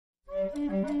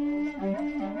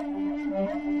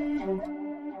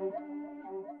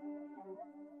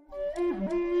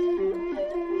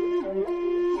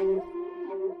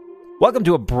Welcome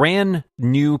to a brand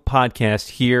new podcast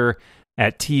here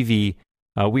at TV.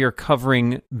 We are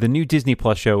covering the new Disney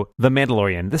Plus show, The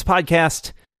Mandalorian. This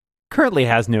podcast currently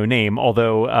has no name,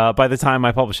 although by the time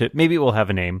I publish it, maybe it will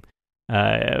have a name.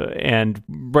 And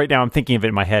right now I'm thinking of it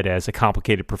in my head as A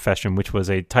Complicated Profession, which was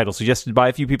a title suggested by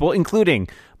a few people, including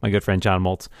my good friend John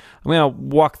Moltz. I'm going to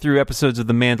walk through episodes of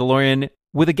The Mandalorian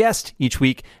with a guest each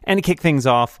week, and to kick things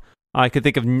off, I could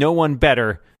think of no one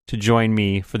better to join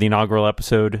me for the inaugural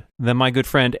episode than my good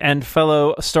friend and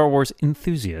fellow Star Wars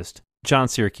enthusiast, John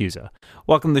Siracusa.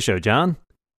 Welcome to the show, John.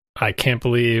 I can't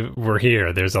believe we're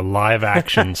here. There's a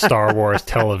live-action Star Wars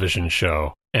television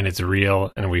show, and it's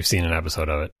real, and we've seen an episode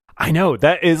of it. I know,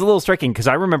 that is a little striking, because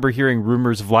I remember hearing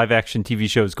rumors of live-action TV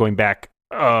shows going back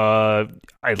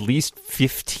at least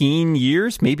 15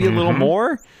 years, maybe a little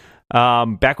more.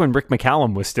 Back when Rick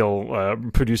McCallum was still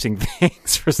producing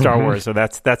things for Star Wars, so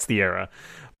that's the era.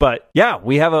 But yeah,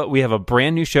 we have a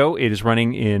brand new show. It is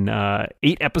running in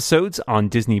 8 episodes on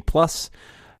Disney Plus,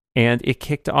 and it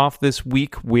kicked off this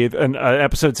week with an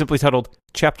episode simply titled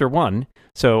Chapter 1.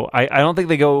 So I don't think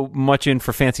they go much in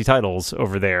for fancy titles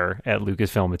over there at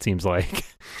Lucasfilm, it seems like.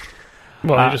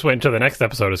 Well, you just wait until the next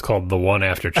episode is called The One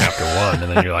After Chapter 1,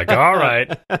 and then you're like, all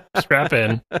right, strap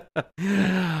in.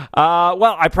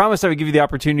 Well, I promised I would give you the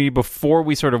opportunity before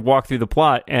we sort of walk through the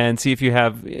plot and see if you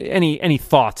have any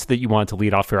thoughts that you want to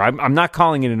lead off here. I'm not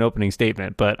calling it an opening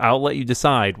statement, but I'll let you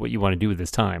decide what you want to do with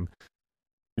this time.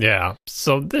 Yeah,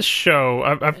 so this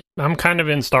show, I'm kind of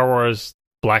in Star Wars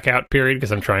blackout period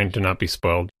because I'm trying to not be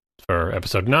spoiled for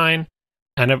Episode 9,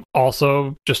 and I've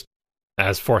also just,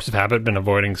 as force of habit, been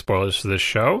avoiding spoilers for this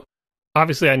show.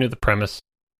 Obviously, I knew the premise,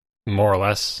 more or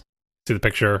less. See the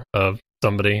picture of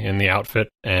somebody in the outfit,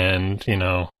 and,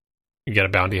 you get a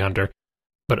bounty hunter.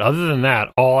 But other than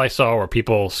that, all I saw were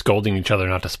people scolding each other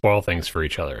not to spoil things for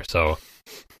each other. So,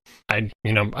 I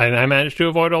managed to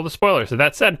avoid all the spoilers. So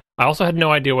that said, I also had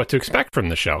no idea what to expect from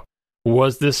the show.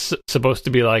 Was this supposed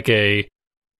to be like a,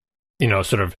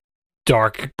 sort of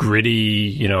dark,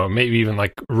 gritty, maybe even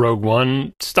like Rogue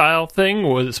One style thing?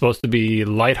 Was it supposed to be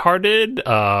lighthearted?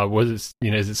 Was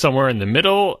it, is it somewhere in the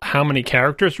middle? How many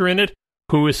characters are in it?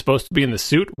 Who is supposed to be in the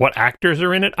suit? What actors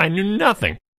are in it? I knew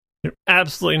nothing.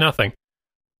 Absolutely nothing.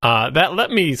 That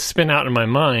let me spin out in my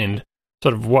mind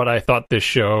sort of what I thought this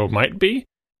show might be.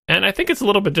 And I think it's a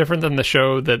little bit different than the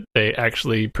show that they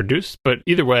actually produced. But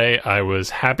either way, I was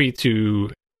happy to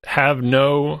have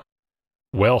no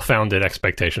well-founded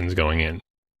expectations going in.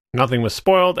 Nothing was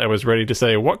spoiled. I was ready to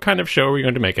say, what kind of show are we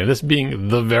going to make? And this being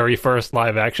the very first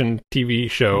live-action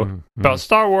TV show about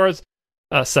Star Wars,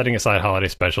 setting aside holiday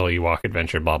special, Ewok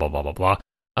adventure, blah, blah, blah, blah, blah.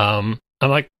 I'm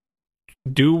like,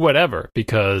 do whatever,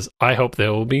 because I hope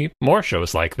there will be more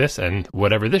shows like this, and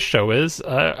whatever this show is,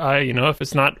 if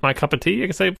it's not my cup of tea, I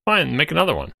can say, fine, make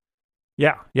another one.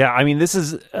 Yeah. I mean,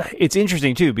 it's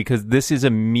interesting too, because this is a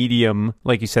medium,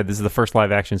 like you said, this is the first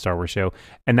live action Star Wars show,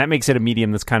 and that makes it a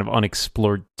medium that's kind of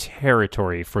unexplored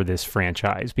territory for this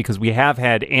franchise, because we have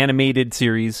had animated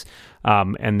series,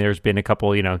 and there's been a couple,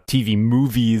 TV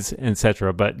movies,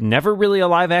 etc., but never really a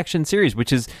live action series,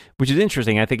 which is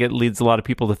interesting. I think it leads a lot of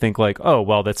people to think like, oh,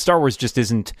 well, that Star Wars just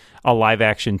isn't a live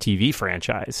action TV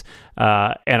franchise.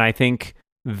 And I think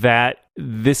that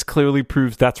this clearly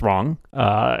proves that's wrong.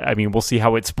 I mean, we'll see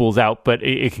how it spools out, but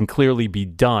it can clearly be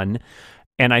done.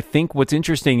 And I think what's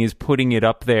interesting is putting it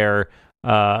up there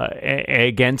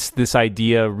against this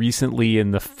idea recently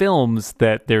in the films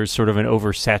that there's sort of an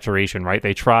oversaturation, right?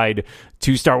 They tried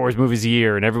 2 Star Wars movies a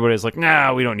year, and everybody's like,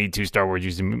 "Nah, we don't need 2 Star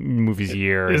Wars movies a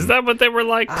year." Is that what they were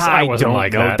like? I wasn't don't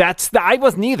like know. that. I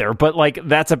wasn't either, but like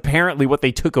that's apparently what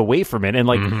they took away from it. And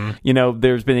like,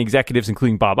 there's been executives,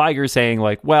 including Bob Iger, saying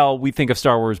like, "Well, we think of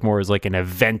Star Wars more as like an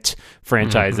event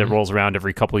franchise that rolls around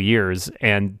every couple of years."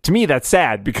 And to me, that's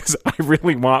sad, because I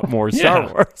really want more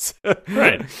Star Wars.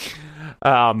 Right.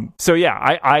 So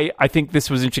yeah, I think this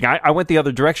was interesting. I went the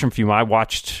other direction from you. I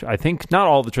watched, I think, not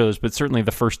all the trailers, but certainly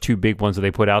the first 2 big ones that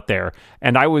they put out there.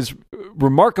 And I was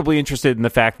remarkably interested in the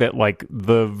fact that like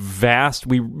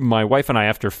my wife and I,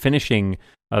 after finishing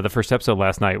the first episode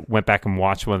last night, went back and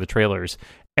watched one of the trailers,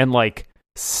 and like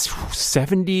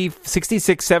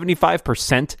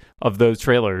 75% of those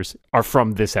trailers are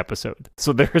from this episode.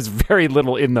 So there's very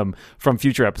little in them from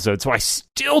future episodes. So I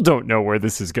still don't know where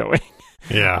this is going.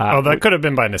 Yeah. That could have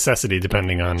been by necessity,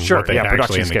 depending on what they had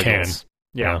actually in the schedules.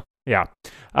 Can. Yeah.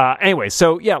 Anyway,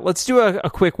 so yeah, let's do a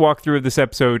quick walkthrough of this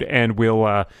episode, and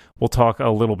we'll talk a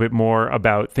little bit more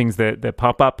about things that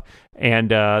pop up,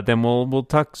 and then we'll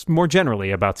talk more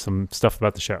generally about some stuff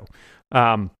about the show.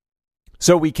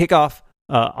 So we kick off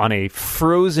on a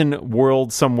frozen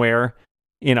world somewhere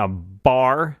in a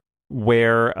bar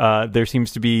where there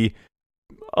seems to be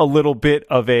a little bit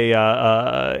of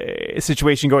a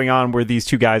situation going on where these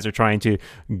two guys are trying to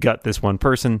gut this one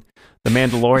person. The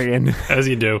Mandalorian, as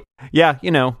you do. Yeah,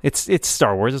 it's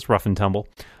Star Wars. It's rough and tumble.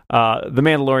 The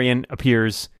Mandalorian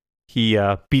appears. He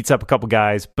beats up a couple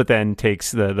guys, but then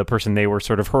takes the person they were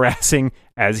sort of harassing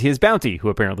as his bounty, who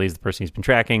apparently is the person he's been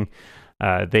tracking.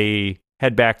 They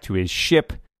head back to his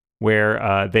ship,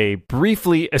 where they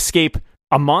briefly escape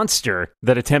a monster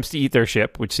that attempts to eat their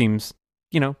ship, which seems,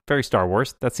 very Star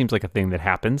Wars. That seems like a thing that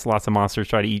happens. Lots of monsters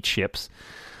try to eat ships.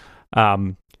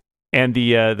 And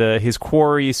his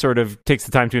quarry sort of takes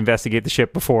the time to investigate the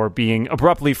ship before being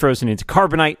abruptly frozen into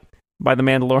carbonite by the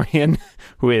Mandalorian,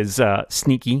 who is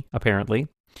sneaky, apparently.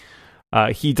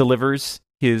 He delivers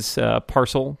his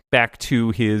parcel back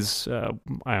to his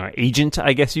agent,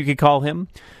 I guess you could call him,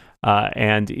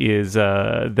 and is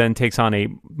then takes on a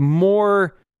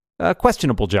more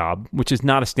questionable job, which is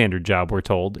not a standard job, we're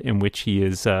told, in which he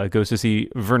goes to see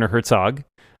Werner Herzog.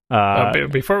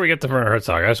 Before we get to Werner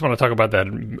Herzog, I just want to talk about that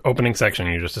opening section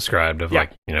you just described of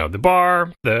the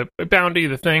bar, the bounty,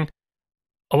 the thing.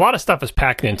 A lot of stuff is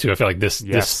packed into, I feel like,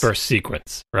 this first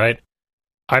sequence, right?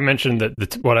 I mentioned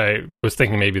that what I was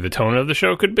thinking maybe the tone of the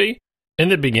show could be. In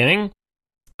the beginning,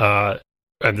 and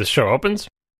the show opens,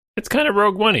 it's kind of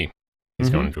Rogue One-y. He's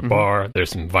going to a bar.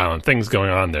 There's some violent things going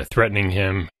on. They're threatening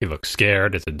him. He looks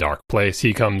scared. It's a dark place.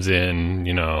 He comes in,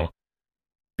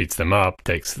 beats them up,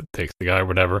 takes the guy,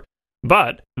 whatever.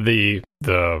 But the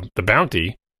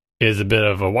bounty is a bit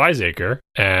of a wiseacre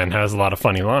and has a lot of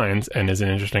funny lines and is an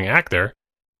interesting actor.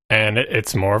 And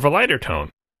it's more of a lighter tone.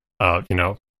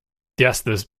 Yes,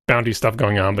 there's bounty stuff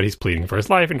going on, but he's pleading for his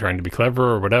life and trying to be clever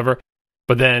or whatever.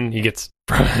 But then he gets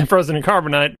frozen in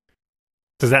carbonite.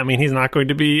 Does that mean he's not going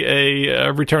to be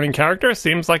a returning character?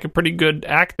 Seems like a pretty good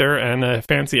actor and a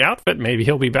fancy outfit. Maybe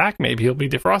he'll be back. Maybe he'll be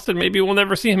defrosted. Maybe we'll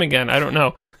never see him again. I don't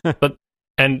know.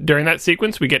 And during that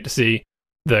sequence, we get to see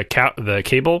the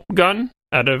cable gun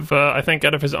out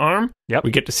of his arm. Yep.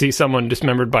 We get to see someone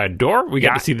dismembered by a door. We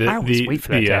get to see wait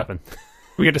for that to happen.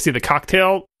 We get to see the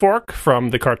cocktail fork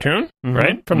from the cartoon,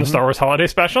 right? From the Star Wars Holiday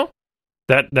Special.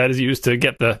 That is used to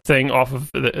get the thing off of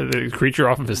the creature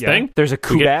off of his thing. There's a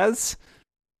kubaz.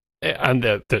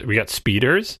 And we got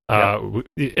speeders.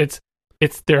 There's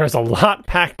a lot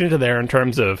packed into there in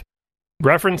terms of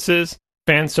references,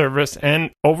 fan service, and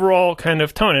overall kind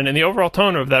of tone. And in the overall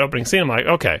tone of that opening scene, I'm like,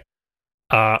 okay,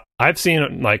 I've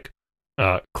seen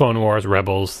Clone Wars,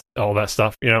 Rebels, all that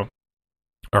stuff,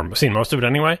 or seen most of it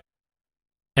anyway.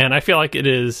 And I feel like it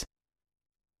is.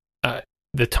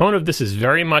 The tone of this is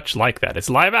very much like that. It's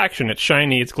live action. It's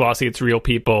shiny. It's glossy. It's real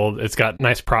people. It's got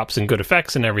nice props and good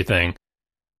effects and everything.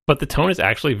 But the tone is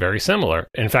actually very similar.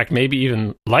 In fact, maybe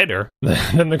even lighter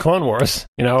than the Clone Wars,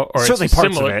 or certainly it's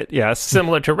parts similar, of it, yes.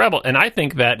 Similar to Rebel. And I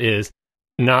think that is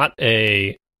not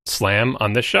a slam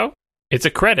on this show. It's a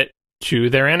credit to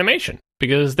their animation.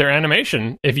 Because their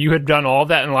animation, if you had done all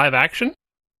that in live action,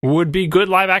 would be good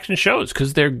live action shows,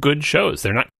 because they're good shows.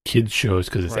 They're not kids shows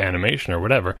because it's animation or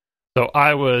whatever. So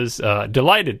I was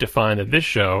delighted to find that this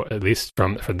show, at least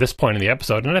for this point in the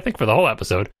episode, and I think for the whole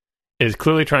episode, is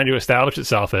clearly trying to establish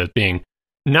itself as being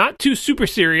not too super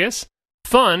serious,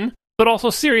 fun, but also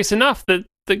serious enough that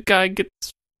the guy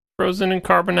gets frozen in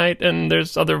carbonite and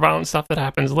there's other violent stuff that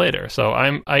happens later. So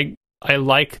I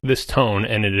like this tone,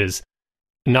 and it is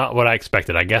not what I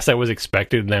expected. I guess I was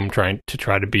expecting them trying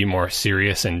to be more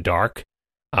serious and dark,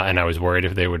 and I was worried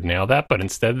if they would nail that, but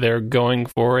instead they're going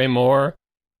for a more,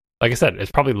 like I said,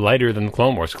 it's probably lighter than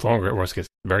Clone Wars. Clone Wars gets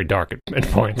very dark at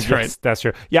points, right? Yes, that's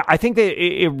true. Yeah, I think that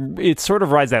it sort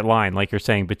of rides that line, like you're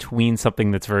saying, between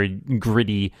something that's very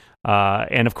gritty,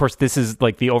 and of course, this is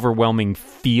like the overwhelming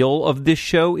feel of this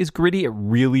show is gritty. It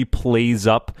really plays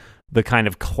up the kind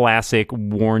of classic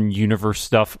Warren Universe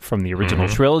stuff from the original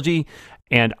trilogy,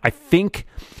 and I think...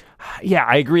 Yeah,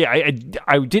 I agree. I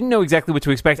didn't know exactly what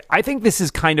to expect. I think this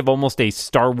is kind of almost a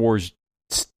Star Wars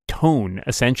tone,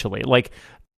 essentially. Like,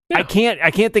 yeah.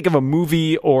 I can't think of a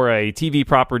movie or a TV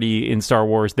property in Star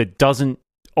Wars that doesn't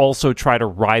also try to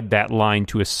ride that line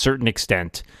to a certain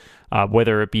extent,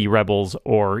 whether it be Rebels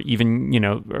or even,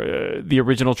 the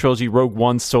original trilogy, Rogue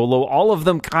One, Solo. All of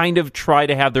them kind of try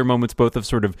to have their moments both of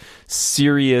sort of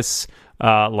serious,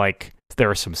 like there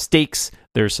are some stakes,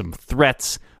 there's some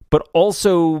threats, but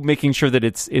also making sure that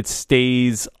it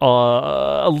stays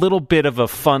a little bit of a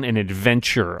fun and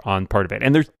adventure on part of it.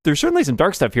 And there's certainly some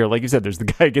dark stuff here. Like you said, there's the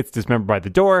guy who gets dismembered by the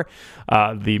door.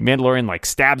 The Mandalorian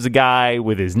stabs a guy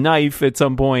with his knife at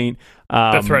some point.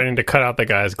 They're threatening to cut out the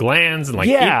guy's glands and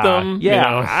eat them.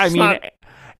 Yeah,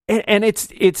 And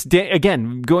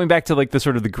again, going back to like the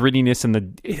sort of the grittiness and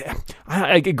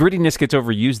grittiness gets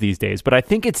overused these days, but I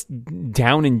think it's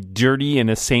down and dirty in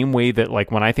the same way that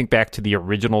like when I think back to the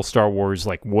original Star Wars,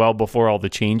 like well before all the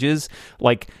changes,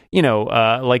 like,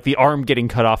 like the arm getting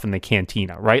cut off in the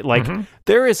cantina, right? Like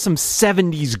there is some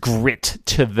 70s grit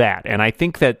to that. And I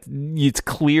think that it's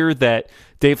clear that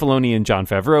Dave Filoni and Jon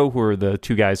Favreau, who are the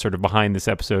two guys sort of behind this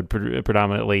episode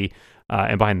predominantly,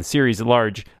 and behind the series at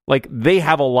large, like they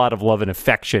have a lot of love and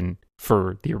affection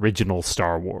for the original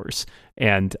Star Wars.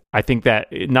 And I think that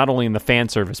not only in the fan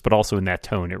service, but also in that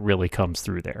tone, it really comes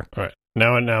through there. All right.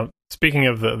 Now, speaking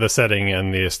of the setting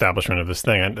and the establishment of this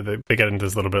thing, they get into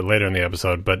this a little bit later in the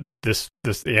episode, but the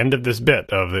end of this bit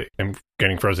of them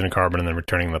getting frozen in carbon and then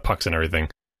returning the pucks and everything,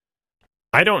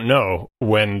 I don't know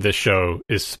when this show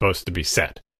is supposed to be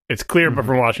set. It's clear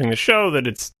from watching the show that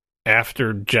it's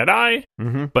after Jedi,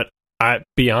 but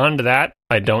beyond that,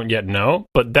 I don't yet know,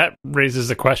 but that raises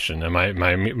a question. And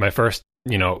my first,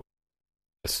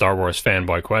 Star Wars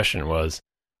fanboy question was,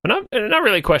 not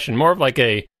really a question, more of like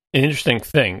an interesting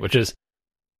thing, which is,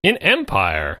 in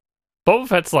Empire, Boba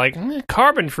Fett's like,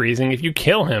 carbon freezing, if you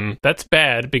kill him, that's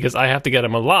bad because I have to get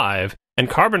him alive, and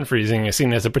carbon freezing is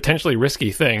seen as a potentially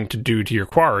risky thing to do to your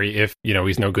quarry if,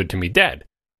 he's no good to me dead.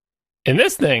 In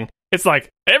this thing, it's like,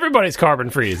 everybody's carbon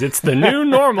freeze. It's the new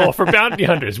normal for bounty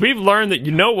hunters. We've learned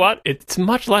that, it's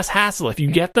much less hassle if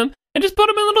you get them and just put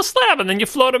them in a little slab and then you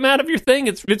float them out of your thing.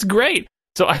 It's great.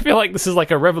 So I feel like this is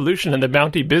like a revolution in the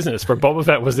bounty business where Boba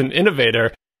Fett was an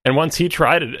innovator. And once he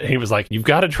tried it, he was like, you've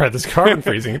got to try this carbon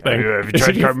freezing thing. Have you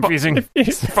tried carbon freezing?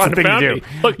 It's fun thing to do.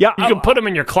 Look, you can put them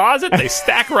in your closet. They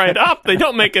stack right up. They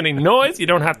don't make any noise. You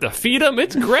don't have to feed them.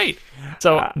 It's great.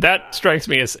 So that strikes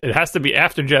me as it has to be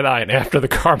after Jedi and after the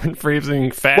carbon freezing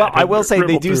fad. Well, I will say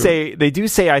they do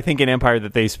say I think in Empire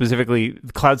that they specifically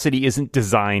Cloud City isn't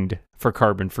designed for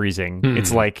carbon freezing.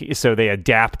 It's like so they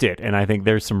adapt it, and I think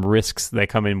there's some risks that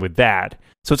come in with that.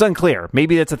 So it's unclear.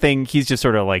 Maybe that's a thing. He's just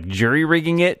sort of like jury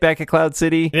rigging it back at Cloud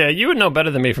City. Yeah, you would know better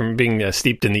than me from being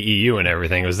steeped in the EU and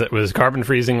everything. Was carbon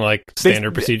freezing like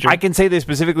standard procedure? I can say they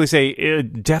specifically say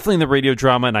definitely in the radio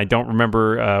drama, and I don't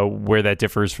remember where that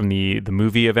differs from the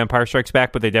movie of Empire Strikes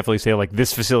Back, but they definitely say like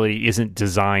this facility isn't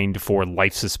designed for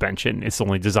life suspension. It's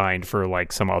only designed for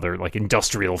like some other like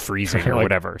industrial freezing or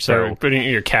whatever. So putting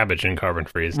your cabbage in carbon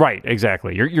freeze. Right,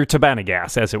 exactly. Your Tabana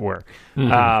gas, as it were.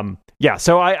 Yeah,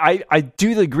 so I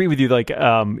do agree with you. Like,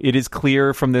 it is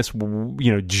clear from this,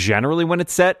 generally when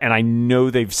it's set, and I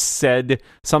know they've said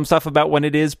some stuff about when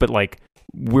it is, but like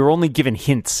we're only given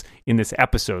hints in this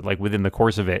episode, like within the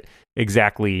course of it,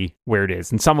 exactly where it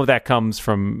is. And some of that comes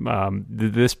from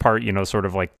this part, sort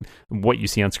of like what you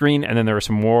see on screen. And then there are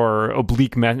some more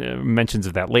oblique mentions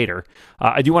of that later.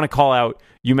 I do want to call out,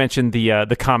 you mentioned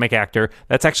the comic actor.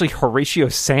 That's actually Horatio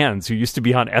Sands, who used to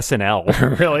be on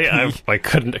SNL. Really? I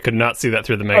could not see that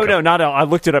through the makeup. Oh, no, not at all. I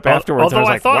looked it up afterwards. Although and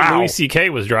I thought wow. Louis C.K.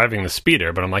 was driving the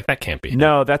speeder, but I'm like, that can't be.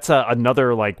 No, that's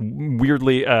another like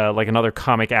weirdly like another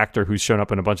comic actor who's shown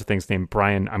up in a bunch of things named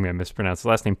Brian. I'm going to mispronounce the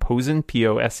last name. Posen,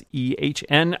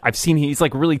 Posehn. I've seen he's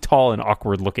like really tall and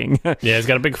awkward looking. Yeah, he's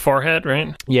got a big forehead,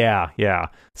 right? Yeah.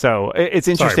 So it's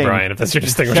interesting. Sorry, Brian, if that's your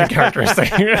distinguishing characteristic.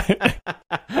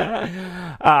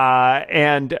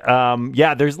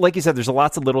 There's like you said, there's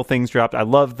lots of little things dropped. I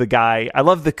love the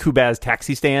Kubaz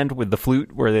taxi stand with the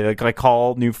flute, where they like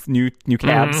call new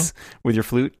cabs with your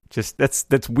flute. Just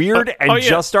that's weird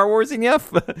just Star Wars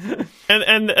enough.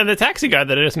 and the taxi guy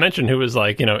that I just mentioned, who was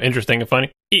like interesting and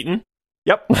funny, Eaton.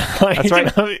 Yep, that's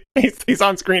right. He's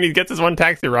on screen. He gets his one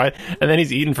taxi ride, and then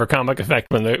he's eaten for comic effect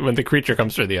when the creature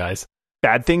comes through the eyes.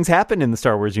 Bad things happen in the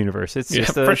Star Wars universe. It's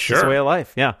just for sure. It's a way of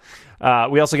life. Yeah.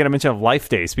 We also get a mention of Life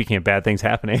Day. Speaking of bad things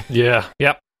happening. Yeah.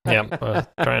 Yep.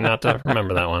 Trying not to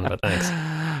remember that one, but thanks.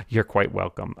 You're quite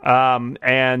welcome.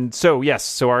 And so, yes,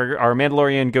 so our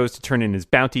Mandalorian goes to turn in his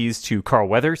bounties to Carl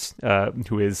Weathers,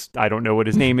 who is, I don't know what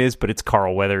his name is, but it's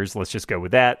Carl Weathers. Let's just go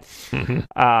with that.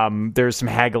 There's some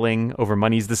haggling over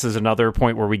monies. This is another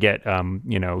point where we get,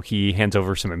 he hands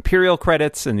over some Imperial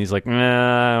credits, and he's like,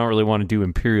 I don't really want to do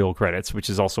Imperial credits,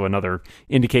 which is also another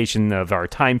indication of our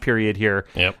time period here.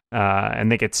 Yep.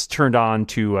 And that gets turned on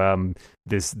to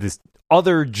this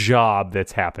other job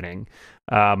that's happening.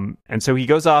 And so he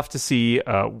goes off to see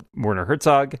Werner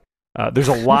Herzog. There's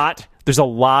a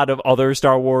lot of other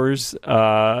Star Wars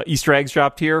Easter eggs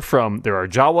dropped here. There are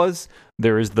Jawas.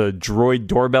 There is the droid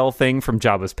doorbell thing from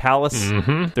Jabba's palace.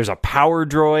 There's a power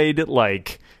droid.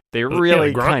 Like they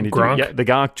really kind of the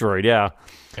Gonk droid. Yeah.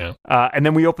 And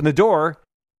then we open the door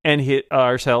and hit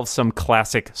ourselves some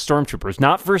classic stormtroopers,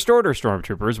 not First Order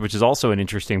stormtroopers, which is also an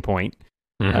interesting point.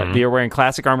 They are wearing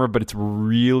classic armor, but it's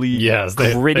really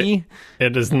gritty.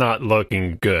 It is not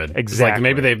looking good. Exactly.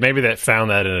 It's like maybe they found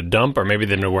that in a dump, or maybe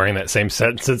they've been wearing that same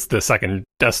set since the second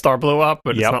Death Star blew up,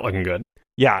 but it's not looking good.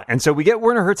 Yeah, and so we get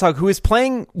Werner Herzog, who is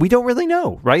playing, we don't really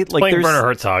know, right? Like playing Werner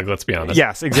Herzog, let's be honest.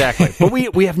 Yes, exactly. But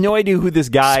we have no idea who this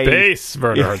guy... Space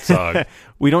Werner Herzog.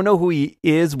 We don't know who he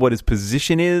is, what his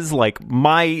position is. Like,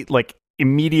 my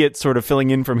immediate sort of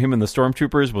filling in from him and the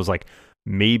Stormtroopers was like,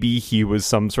 maybe he was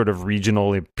some sort of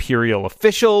regional imperial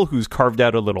official who's carved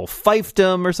out a little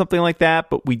fiefdom or something like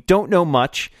that, but we don't know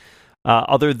much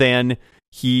other than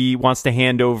he wants to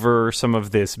hand over some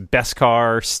of this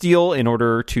Beskar steel in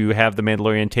order to have the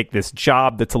Mandalorian take this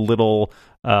job that's a little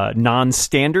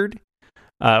non-standard.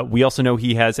 We also know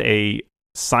he has a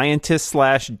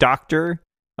scientist/doctor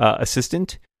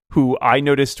assistant who I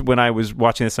noticed when I was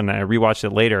watching this, and I rewatched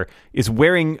it later, is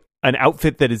wearing an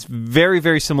outfit that is very,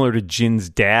 very similar to Jin's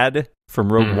dad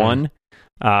from Rogue One.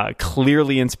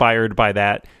 Clearly inspired by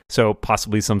that. So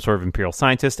possibly some sort of Imperial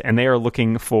scientist. And they are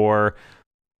looking for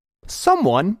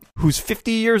someone who's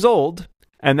 50 years old,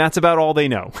 and that's about all they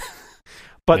know.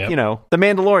 But, you know, the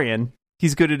Mandalorian,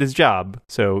 he's good at his job,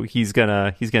 so he's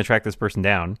gonna track this person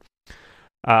down.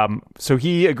 So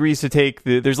he agrees to take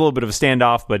there's a little bit of a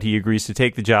standoff, but he agrees to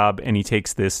take the job, and he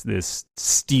takes this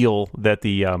steel that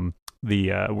the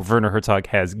Werner Herzog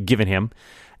has given him.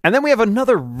 And then we have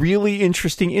another really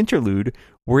interesting interlude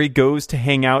where he goes to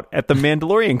hang out at the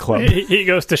Mandalorian Club. He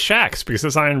goes to Shaxx because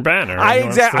it's Iron Banner.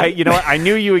 You know what? I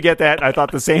knew you would get that. I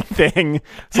thought the same thing.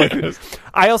 It's like,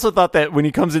 I also thought that when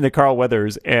he comes into Carl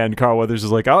Weathers and Carl Weathers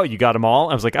is like, "Oh, you got them all."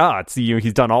 I was like, it's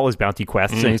he's done all his bounty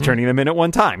quests and he's turning them in at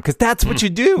one time, because that's what you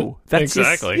do. That's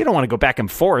exactly. You don't want to go back and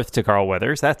forth to Carl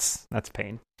Weathers. That's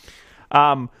pain.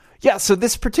 Yeah, so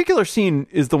this particular scene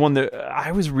is the one that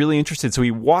I was really interested. So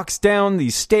he walks down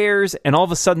these stairs, and all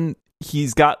of a sudden,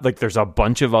 he's got, there's a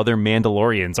bunch of other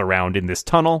Mandalorians around in this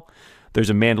tunnel. There's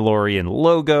a Mandalorian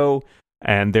logo,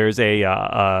 and there's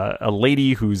a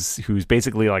lady who's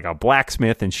basically like a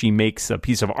blacksmith, and she makes a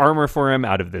piece of armor for him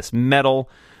out of this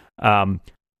metal.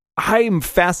 I'm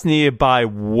fascinated by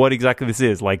what exactly this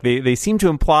is. Like, they seem to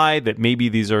imply that maybe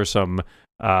these are some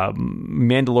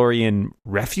Mandalorian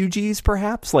refugees,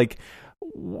 perhaps. Like,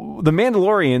 the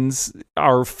Mandalorians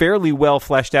are fairly well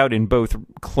fleshed out in both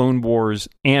Clone Wars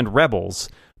and Rebels,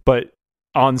 but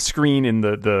on screen in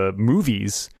the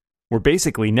movies were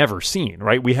basically never seen,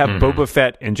 right? We have Boba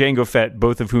Fett and Jango Fett,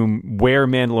 both of whom wear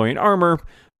Mandalorian armor,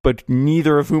 but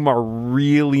neither of whom are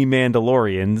really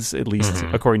Mandalorians, at least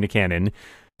according to canon.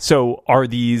 So are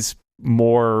these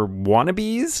more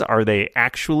wannabes? Are they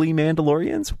actually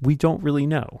Mandalorians? We don't really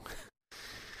know.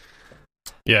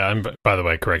 Yeah, I'm, by the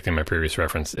way, correcting my previous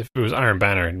reference. If it was Iron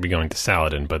Banner, it'd be going to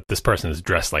Saladin, but this person is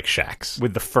dressed like Shaxx.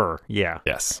 With the fur, yeah.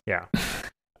 Yes. Yeah.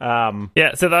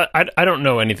 Yeah, so that I don't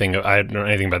know anything. I don't know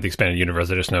anything about the expanded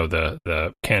universe. I just know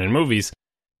the canon movies.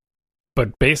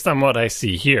 But based on what I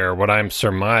see here, what I'm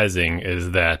surmising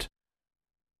is that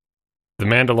the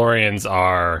Mandalorians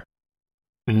are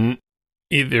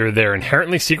either they're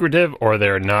inherently secretive or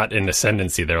they're not in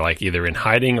ascendancy. They're like either in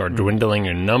hiding or dwindling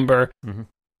in number.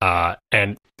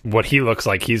 And what he looks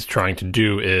like he's trying to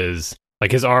do is,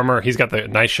 like, his armor, he's got the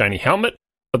nice shiny helmet,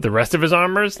 but the rest of his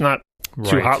armor is not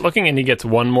too hot looking, and he gets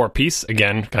one more piece,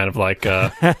 again, kind of like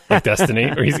Destiny,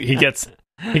 where he gets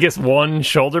one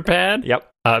shoulder pad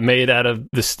made out of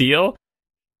the steel.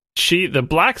 The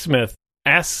blacksmith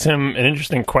asks him an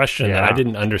interesting question that I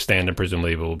didn't understand, and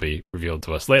presumably will be revealed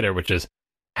to us later, which is,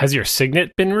 has your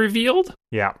signet been revealed?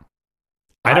 Yeah.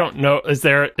 I don't know. Is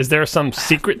there some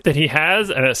secret that he has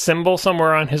and a symbol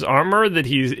somewhere on his armor that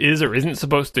he is or isn't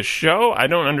supposed to show? I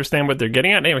don't understand what they're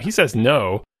getting at. Anyway, he says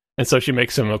no, and so she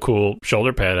makes him a cool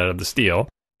shoulder pad out of the steel,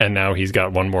 and now he's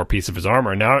got one more piece of his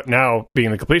armor. Now being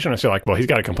the completionist, you're like, well, he's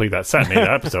got to complete that set in 8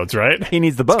 episodes, right? He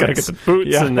needs the bones. He's got to get the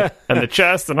boots and the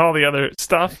chest and all the other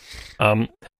stuff. But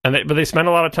they spend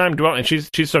a lot of time dwelling, and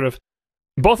she's sort of,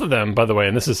 both of them, by the way,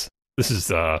 and this is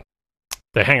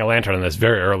they hang a lantern on this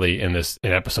very early in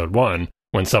episode 1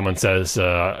 when someone says,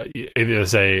 either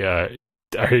say,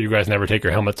 I hear you guys never take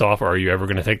your helmets off, or are you ever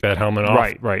going to take that helmet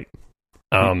off? Right.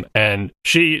 And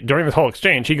she, during this whole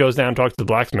exchange, he goes down and talks to the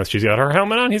blacksmith. She's got her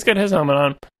helmet on, he's got his helmet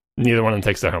on. Neither one of them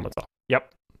takes their helmets off.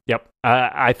 Yep.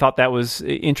 I thought that was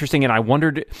interesting, and I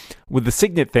wondered, with the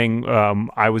signet thing,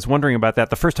 I was wondering about that.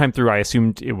 The first time through, I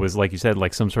assumed it was, like you said,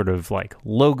 like some sort of like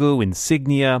logo,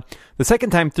 insignia. The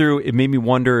second time through, it made me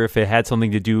wonder if it had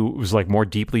something to do, it was like more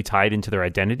deeply tied into their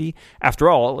identity. After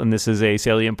all, and this is a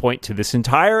salient point to this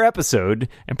entire episode,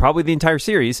 and probably the entire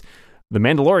series, the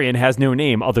Mandalorian has no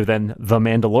name other than the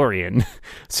Mandalorian.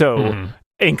 So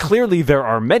And clearly there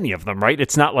are many of them, right?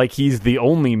 It's not like he's the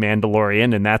only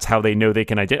Mandalorian and that's how they know they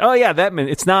can identify. Oh yeah,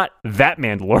 it's not that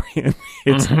Mandalorian.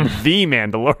 It's the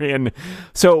Mandalorian.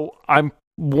 So I'm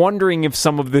wondering if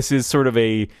some of this is sort of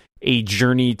a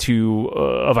journey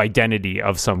of identity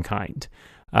of some kind.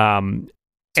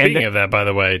 Speaking of that, by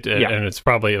the way, and it's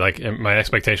probably like my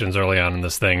expectations early on in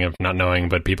this thing of not knowing,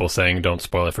 but people saying don't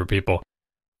spoil it for people.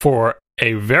 For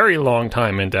a very long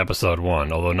time into episode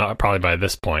 1, although not probably by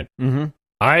this point, and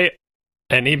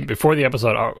even before the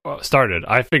episode started,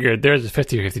 I figured there's a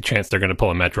 50-50 chance they're going to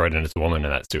pull a Metroid and it's a woman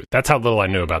in that suit. That's how little I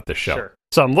knew about this show. Sure.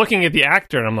 So I'm looking at the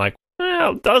actor and I'm like,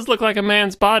 well, it does look like a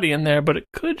man's body in there, but it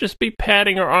could just be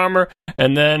padding or armor.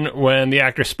 And then when the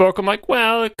actor spoke, I'm like,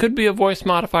 well, it could be a voice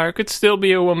modifier. It could still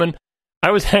be a woman. I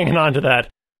was hanging on to that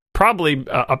probably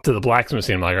up to the blacksmith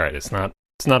scene. I'm like, all right, it's not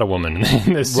a woman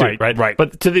in this suit, right?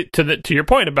 But to your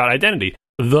point about identity,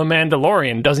 the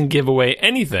Mandalorian doesn't give away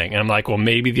anything. And I'm like, well,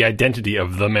 maybe the identity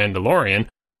of the Mandalorian,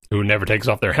 who never takes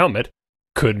off their helmet,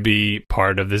 could be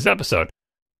part of this episode.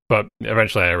 But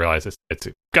eventually I realized it's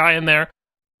a guy in there.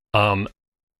 And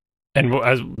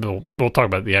we'll talk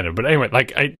about the end of it. But anyway,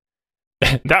 like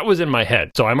that was in my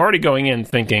head. So I'm already going in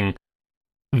thinking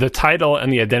the title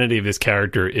and the identity of this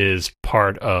character is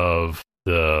part of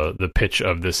the pitch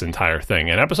of this entire thing.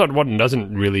 And episode 1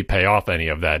 doesn't really pay off any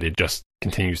of that. It just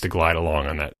continues to glide along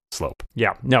on that slope.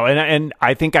 Yeah. No, and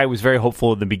I think I was very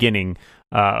hopeful in the beginning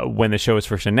when the show was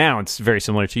first announced, very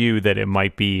similar to you, that it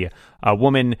might be a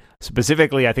woman.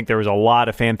 Specifically, I think there was a lot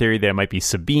of fan theory that it might be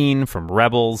Sabine from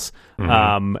Rebels.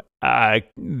 And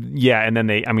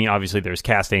then obviously there's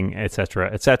casting, et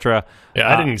cetera, et cetera.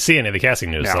 Yeah, I didn't see any of the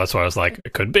casting news, so that's why I was like,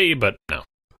 it could be, but no.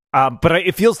 But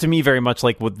it feels to me very much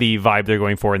like what the vibe they're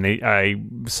going for, and I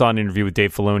saw an interview with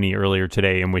Dave Filoni earlier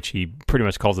today in which he pretty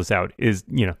much calls this out, is,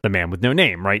 the man with no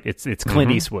name, right? It's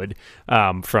Clint Eastwood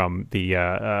from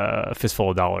the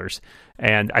Fistful of Dollars.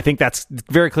 And I think that's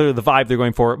very clearly the vibe they're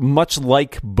going for. Much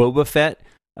like Boba Fett,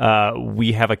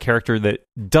 we have a character that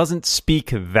doesn't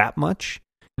speak that much.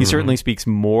 He certainly speaks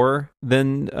more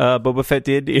than Boba Fett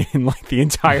did in like the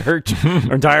entire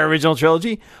original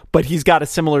trilogy, but he's got a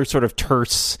similar sort of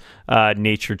terse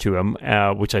nature to him,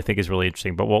 which I think is really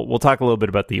interesting. But we'll talk a little bit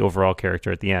about the overall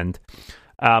character at the end.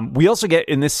 We also get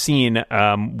in this scene,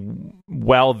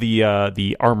 while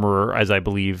the armorer, as I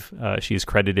believe she is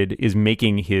credited, is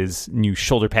making his new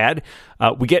shoulder pad,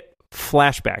 we get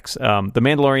flashbacks. The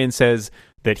Mandalorian says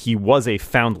that he was a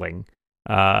foundling.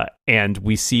 And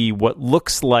we see what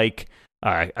looks like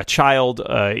a child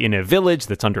in a village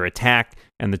that's under attack,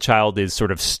 and the child is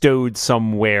sort of stowed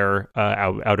somewhere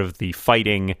out of the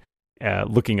fighting,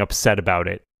 looking upset about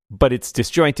it. But it's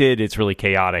disjointed, it's really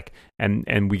chaotic,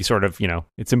 and we sort of,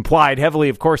 it's implied heavily,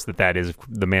 of course, that is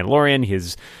the Mandalorian,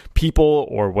 his people,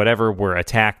 or whatever, were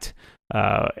attacked.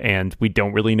 And we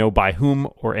don't really know by whom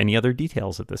or any other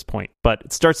details at this point. But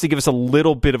it starts to give us a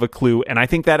little bit of a clue, and I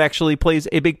think that actually plays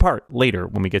a big part later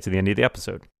when we get to the end of the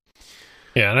episode.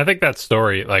 Yeah, and I think that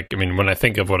story, when I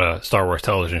think of what a Star Wars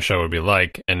television show would be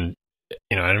like, and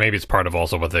maybe it's part of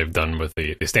also what they've done with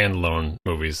the standalone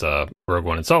movies, Rogue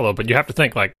One and Solo, but you have to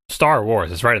think, like, Star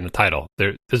Wars is right in the title.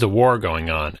 There's a war going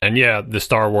on. And yeah, the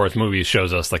Star Wars movies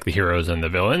shows us, like, the heroes and the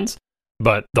villains,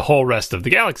 but the whole rest of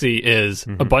the galaxy is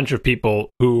a bunch of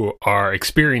people who are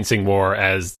experiencing war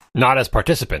not as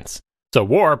participants. So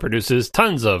war produces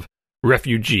tons of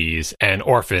refugees and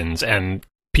orphans and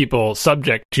people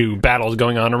subject to battles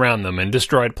going on around them and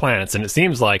destroyed planets. And it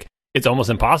seems like it's almost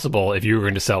impossible if you were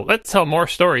going to let's tell more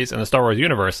stories in the Star Wars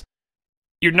universe.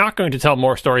 You're not going to tell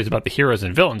more stories about the heroes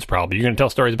and villains, probably. You're going to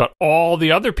tell stories about all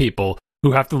the other people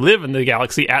who have to live in the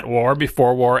galaxy at war,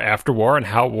 before war, after war, and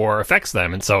how war affects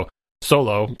them. And so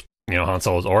Solo, Han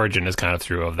Solo's origin is kind of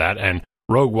through of that, and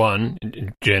Rogue One,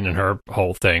 Jyn and her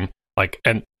whole thing,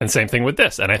 and same thing with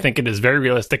this. And I think it is very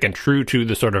realistic and true to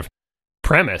the sort of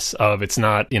premise of, it's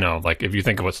not, if you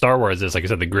think of what Star Wars is, like I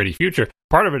said, the gritty future,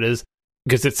 part of it is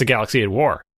because it's a galaxy at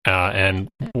war, and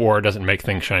war doesn't make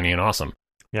things shiny and awesome.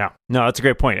 Yeah, no, that's a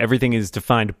great point. Everything is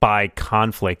defined by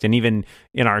conflict. And even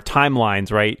in our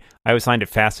timelines, right, I always find it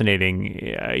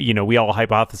fascinating. We all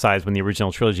hypothesized when the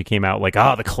original trilogy came out, like,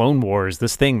 the Clone Wars,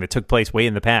 this thing that took place way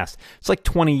in the past. It's like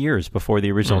 20 years before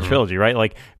the original trilogy, right?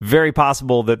 Like, very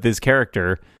possible that this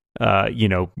character,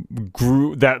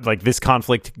 grew, that, like, this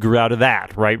conflict grew out of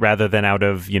that, right? Rather than out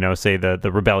of, say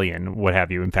the rebellion, what have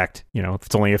you. In fact, if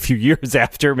it's only a few years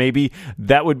after, maybe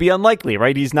that would be unlikely,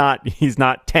 right? He's not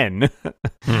 10.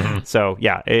 So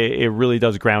yeah, it really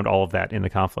does ground all of that in the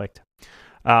conflict.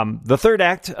 The third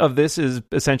act of this is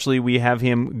essentially we have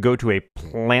him go to a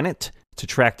planet to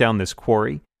track down this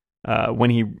quarry. When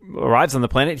he arrives on the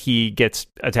planet, he gets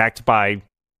attacked by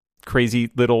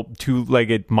crazy little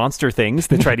two-legged monster things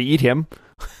that try to eat him,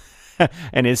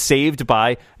 and is saved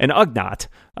by an Ugnaught,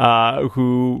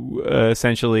 who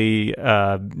essentially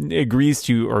agrees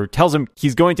to, or tells him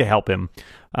he's going to help him,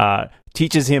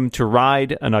 teaches him to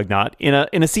ride an Ugnaught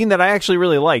in a scene that I actually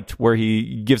really liked, where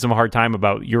he gives him a hard time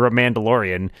about, you're a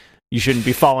Mandalorian, you shouldn't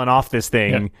be falling off this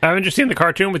thing. Yeah. Haven't you seen the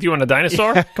cartoon with you on a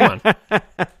dinosaur? Come on.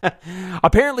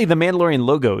 Apparently, the Mandalorian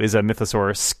logo is a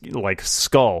mythosaur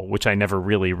skull, which I never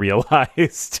really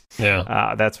realized.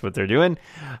 Yeah, that's what they're doing.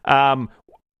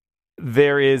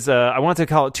 There is, I want to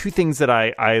call it two things that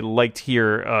I liked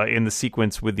here in the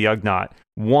sequence with the Ugnaught.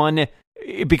 One,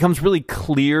 it becomes really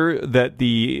clear that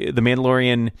the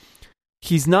Mandalorian,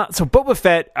 he's not, so Boba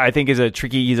Fett, I think, he's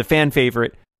a fan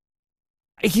favorite.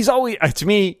 He's always, to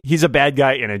me, he's a bad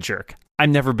guy and a jerk. I've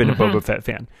never been a Boba Fett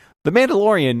fan. The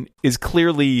Mandalorian is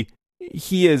clearly,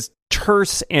 he is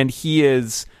terse and he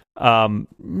is not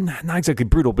exactly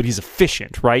brutal, but he's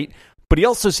efficient, right? But he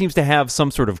also seems to have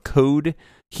some sort of code.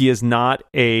 He is not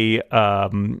he's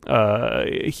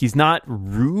not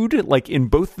rude. Like in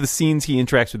both the scenes he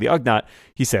interacts with the Ugnaught,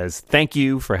 he says, thank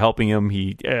you for helping him.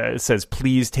 He says,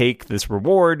 please take this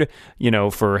reward,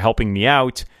 for helping me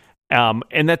out.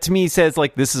 And that to me says,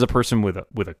 like, this is a person with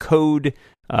a code,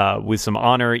 with some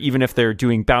honor, even if they're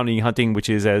doing bounty hunting, which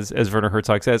is, as Werner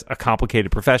Herzog says, a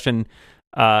complicated profession.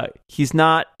 He's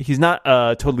not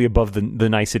totally above the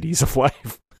niceties of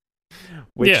life.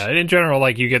 Yeah, in general,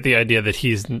 like, you get the idea that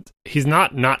he's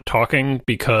not talking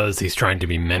because he's trying to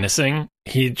be menacing.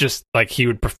 He just, like, he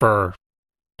would prefer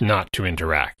not to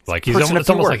interact. Like, it's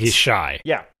almost like he's shy.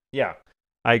 Yeah,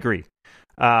 I agree.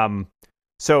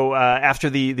 So after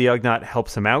the Ugnaught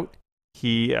helps him out,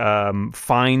 he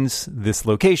finds this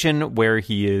location where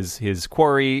his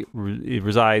quarry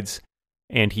resides,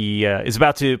 and he is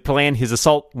about to plan his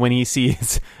assault when he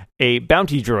sees a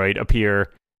bounty droid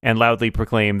appear and loudly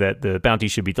proclaim that the bounty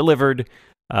should be delivered.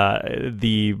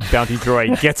 The bounty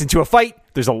droid gets into a fight.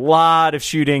 There's a lot of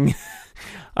shooting.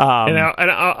 And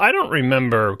I don't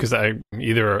remember, because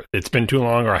either it's been too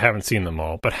long or I haven't seen them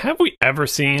all, but have we ever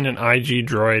seen an IG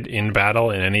droid in battle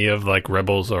in any of, like,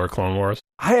 Rebels or Clone Wars?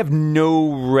 I have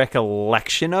no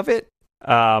recollection of it.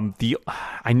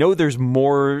 I know there's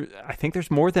more. I think there's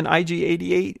more than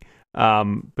IG-88.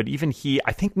 But even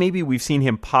I think maybe we've seen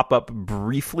him pop up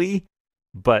briefly,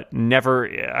 but never,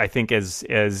 I think, as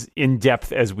in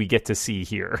depth as we get to see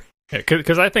here.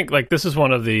 Because I think, like, this is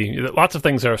one of lots of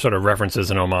things are sort of references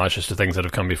and homages to things that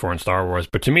have come before in Star Wars,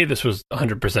 but to me this was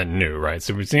 100% new, right?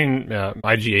 So we've seen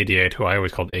IG-88, who I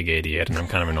always called IG-88, and I'm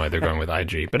kind of annoyed they're going with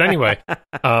IG. But anyway,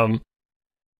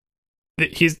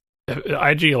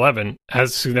 IG-11 has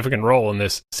a significant role in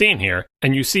this scene here,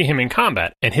 and you see him in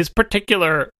combat, and his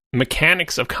particular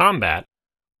mechanics of combat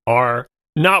are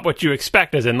not what you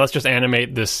expect, as in, let's just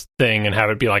animate this thing and have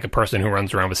it be like a person who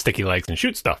runs around with sticky legs and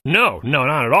shoots stuff. No,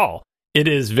 not at all. It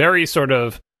is very sort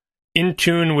of in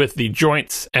tune with the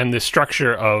joints and the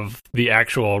structure of the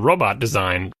actual robot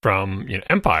design from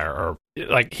Empire. Or,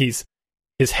 like, his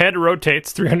head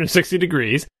rotates 360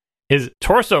 degrees, his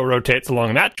torso rotates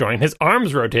along that joint, his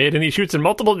arms rotate, and he shoots in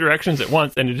multiple directions at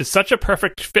once, and it is such a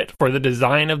perfect fit for the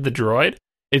design of the droid.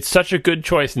 It's such a good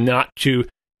choice not to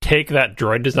take that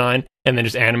droid design and then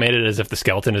just animate it as if the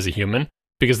skeleton is a human,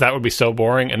 because that would be so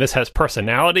boring. And this has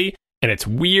personality, and it's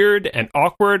weird and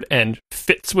awkward and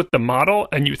fits with the model,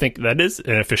 and you think that is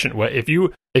an efficient way. If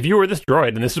you were this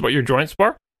droid and this is what your joints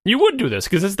were, you would do this,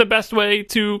 because it's the best way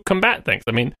to combat things.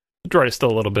 I mean, the droid is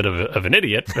still a little bit of an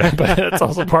idiot, but that's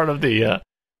also part of the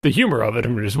humor of it.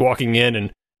 And we're just walking in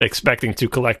and expecting to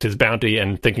collect his bounty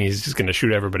and thinking he's just going to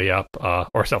shoot everybody up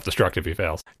or self-destruct if he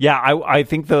fails. Yeah, I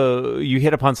think you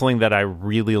hit upon something that I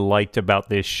really liked about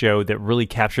this show that really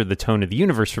captured the tone of the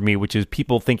universe for me, which is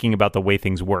people thinking about the way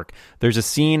things work. There's a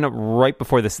scene right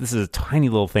before this. This is a tiny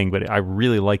little thing, but I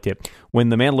really liked it. When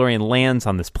the Mandalorian lands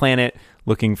on this planet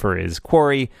looking for his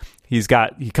quarry, he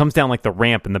comes down like the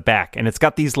ramp in the back, and it's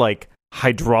got these like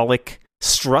hydraulic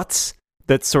struts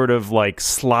that sort of like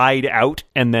slide out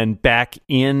and then back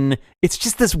in. It's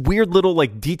just this weird little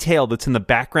like detail that's in the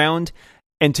background.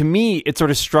 And to me, it sort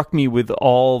of struck me with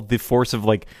all the force of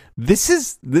like, this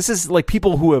is like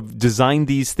people who have designed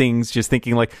these things just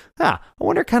thinking like, I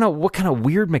wonder what kind of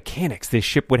weird mechanics this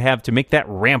ship would have to make that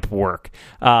ramp work.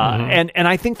 And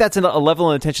I think that's a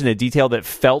level of attention to detail that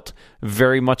felt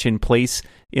very much in place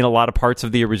in a lot of parts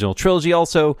of the original trilogy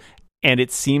also. And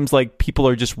it seems like people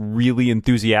are just really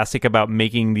enthusiastic about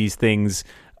making these things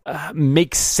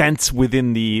make sense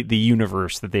within the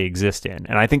universe that they exist in.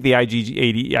 And I think the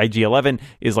IG-11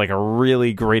 is like a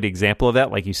really great example of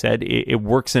that. Like you said, it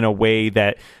works in a way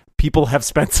that people have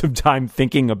spent some time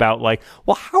thinking about, like,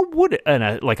 well, how would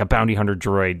a bounty hunter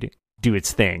droid do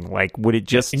its thing? Like, would it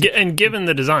just... And given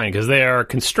the design, because they are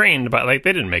constrained by, like,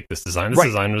 they didn't make this design. This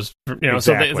design was, Exactly.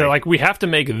 So they're like, we have to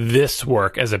make this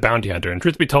work as a bounty hunter. And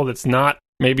truth be told, it's not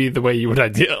maybe the way you would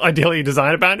ideally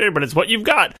design a bounty hunter, but it's what you've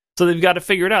got. So they've got to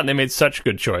figure it out. And they made such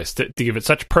good choice to give it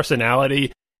such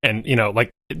personality. And,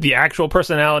 like, the actual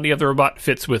personality of the robot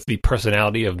fits with the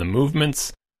personality of the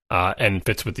movements and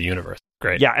fits with the universe.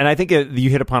 Great. Yeah, and I think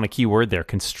you hit upon a key word there,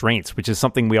 constraints, which is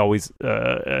something we always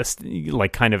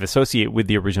kind of associate with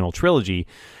the original trilogy.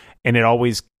 And it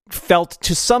always felt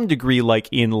to some degree like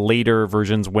in later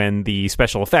versions when the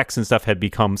special effects and stuff had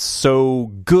become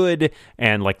so good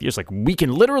and like just like we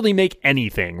can literally make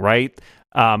anything, right?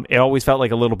 It always felt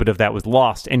like a little bit of that was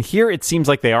lost. And here it seems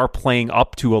like they are playing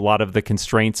up to a lot of the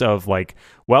constraints of like,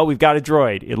 well, we've got a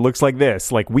droid. It looks like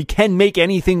this. Like, we can make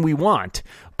anything we want,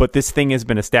 but this thing has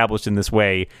been established in this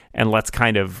way, and let's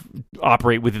kind of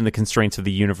operate within the constraints of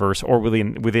the universe or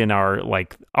within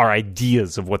our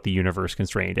ideas of what the universe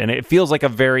constrained. And it feels like a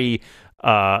very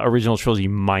original trilogy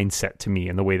mindset to me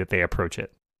in the way that they approach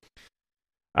it.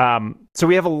 So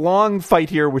we have a long fight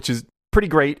here, which is pretty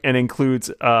great, and includes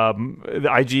the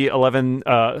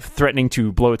IG-11 threatening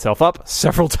to blow itself up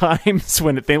several times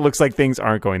when it looks like things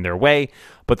aren't going their way.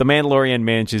 But the Mandalorian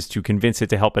manages to convince it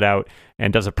to help it out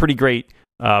and does a pretty great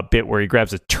bit where he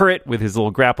grabs a turret with his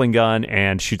little grappling gun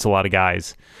and shoots a lot of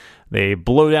guys. They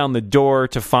blow down the door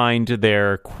to find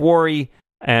their quarry,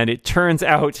 and it turns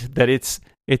out that it's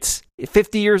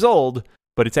 50 years old,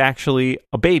 but it's actually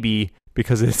a baby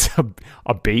because it's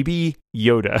a baby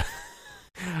Yoda.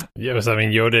 Yes, I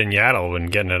mean, Yoda and Yaddle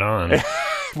wouldn't getting it on.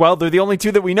 Well, they're the only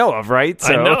two that we know of, right?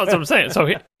 So. I know, that's what I'm saying. So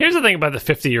here's the thing about the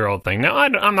 50-year-old thing. Now,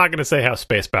 I'm not going to say how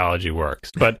space biology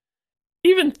works, but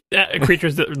even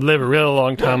creatures that live a really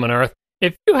long time on Earth,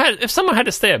 if someone had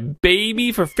to stay a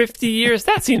baby for 50 years,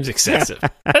 that seems excessive.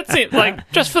 That seems like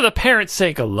just for the parent's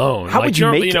sake alone. How would you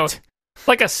make it?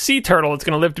 Like a sea turtle that's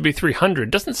going to live to be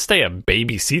 300 doesn't stay a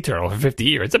baby sea turtle for 50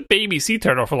 years. It's a baby sea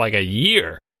turtle for like a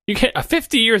year. You can't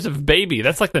 50 years of baby.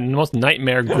 That's like the most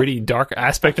nightmare, gritty, dark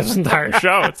aspect of this entire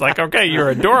show. It's like, okay, you're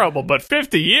adorable, but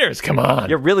 50 years, come on.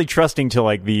 You're really trusting to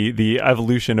like the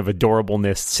evolution of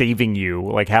adorableness saving you,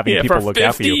 like having people look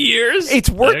after you. 50 years? It's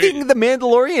working. The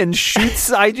Mandalorian shoots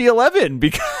IG-11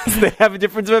 because they have a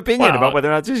difference of opinion about whether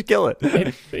or not to just kill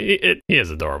it. He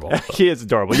is adorable. He is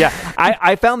adorable. Yeah,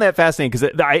 I found that fascinating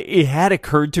because it had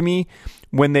occurred to me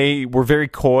when they were very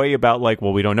coy about like,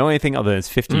 well, we don't know anything other than it's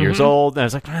 50 years old. And I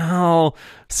was like, oh,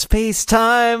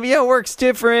 space-time, works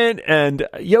different. And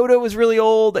Yoda was really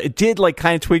old. It did like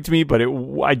kind of tweak to me, but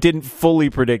I didn't fully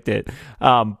predict it.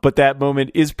 But that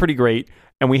moment is pretty great.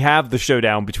 And we have the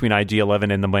showdown between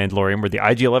IG-11 and the Mandalorian where the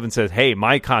IG-11 says, hey,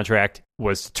 my contract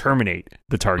was to terminate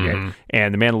the target.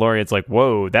 And the Mandalorian's like,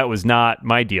 whoa, that was not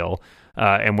my deal.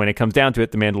 And when it comes down to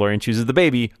it, the Mandalorian chooses the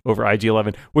baby over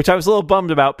IG-11, which I was a little bummed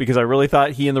about because I really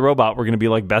thought he and the robot were going to be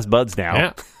like best buds now.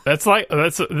 Yeah, that's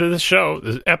this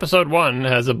show. Episode 1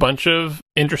 has a bunch of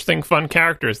interesting, fun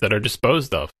characters that are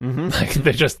disposed of. Like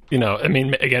they just, I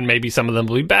mean, again, maybe some of them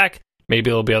will be back.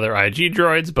 Maybe there'll be other IG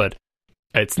droids, but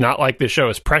it's not like this show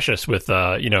is precious with,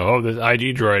 this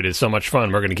IG droid is so much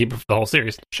fun. We're going to keep it for the whole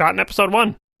series. Shot in episode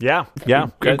 1. Yeah.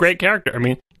 A great character. I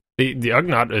mean, The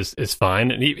Ugnaught is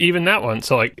fine, and even that one,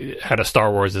 so like, it had a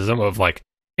Star Warsism of like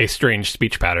a strange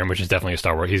speech pattern, which is definitely a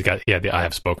Star Wars. He had the I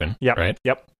have spoken, right?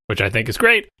 Yep. Which I think is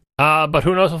great. But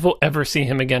who knows if we'll ever see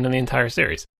him again in the entire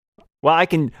series? Well,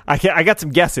 I got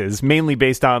some guesses, mainly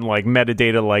based on like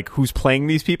metadata, like who's playing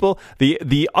these people.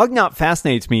 The Ugnaught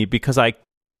fascinates me because I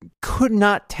could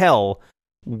not tell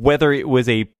whether it was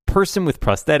a person with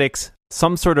prosthetics,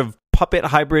 some sort of puppet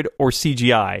hybrid, or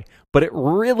CGI, but it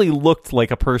really looked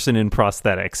like a person in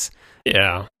prosthetics.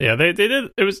 Yeah, they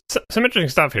did. It was some interesting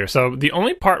stuff here. So the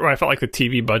only part where I felt like the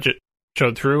TV budget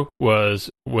showed through was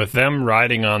with them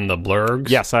riding on the blurgs.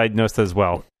 Yes, I noticed as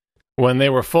well. When they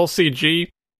were full CG,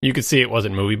 you could see it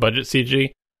wasn't movie budget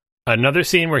CG. Another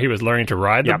scene where he was learning to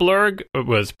ride the blurg, it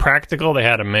was practical. They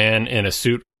had a man in a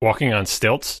suit walking on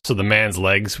stilts, so the man's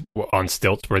legs on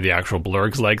stilts were the actual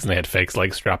blurg's legs, and they had Fake's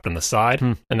legs strapped on the side.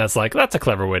 And that's a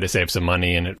clever way to save some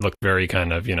money, and it looked very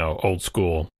kind of, old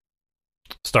school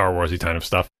Star Warsy kind of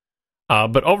stuff.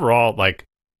 But overall, like,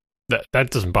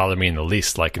 that doesn't bother me in the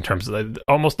least. Like, in terms of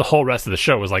almost the whole rest of the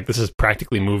show was like, this is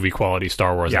practically movie quality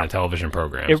Star Wars in a television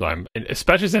program.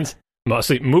 Especially since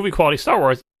mostly movie quality Star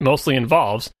Wars mostly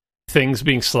involves things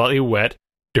being slightly wet,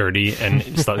 dirty,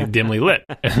 and slightly dimly lit.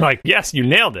 And like, yes, you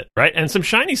nailed it, right? And some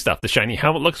shiny stuff. The shiny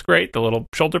helmet looks great. The little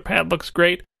shoulder pad looks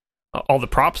great. All the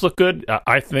props look good.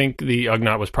 I think the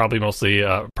Ugnaught was probably mostly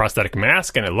a prosthetic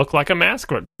mask, and it looked like a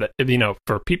mask. But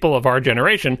for people of our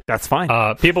generation, that's fine.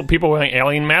 People wearing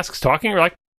alien masks talking are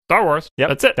like, Star Wars. Yep,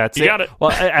 that's it. That's you got it.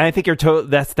 Well, I think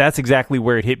that's exactly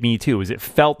where it hit me too. Is it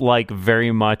felt like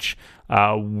very much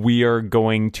we are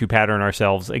going to pattern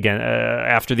ourselves again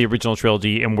after the original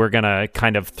trilogy, and we're gonna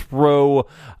kind of throw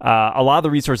a lot of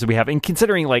the resources we have. And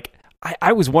considering like.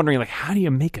 I was wondering, like, how do you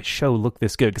make a show look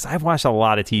this good? Because I've watched a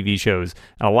lot of TV shows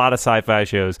and a lot of sci-fi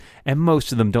shows, and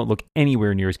most of them don't look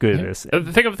anywhere near as good as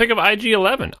this. Think of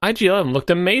IG-11. IG-11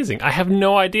 looked amazing. I have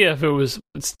no idea if it was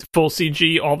full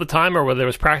CG all the time or whether it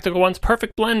was practical ones.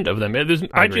 Perfect blend of them.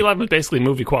 IG-11 was basically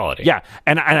movie quality. Yeah,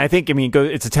 and I think,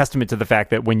 it's a testament to the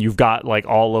fact that when you've got, like,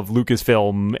 all of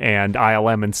Lucasfilm and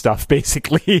ILM and stuff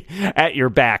basically at your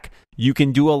back, you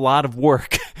can do a lot of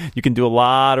work. You can do a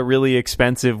lot of really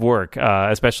expensive work,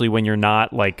 especially when you're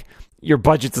not like your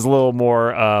budget is a little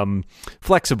more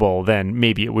flexible than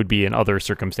maybe it would be in other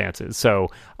circumstances. So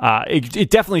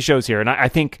it definitely shows here. And I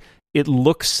think it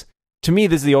looks, to me,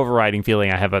 this is the overriding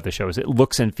feeling I have about the show, is it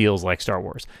looks and feels like Star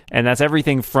Wars. And that's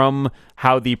everything from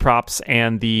how the props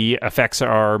and the effects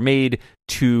are made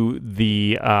to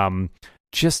the...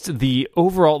 just the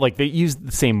overall, like, they use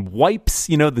the same wipes,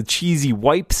 the cheesy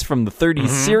wipes from the 30s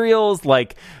serials,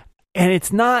 like, and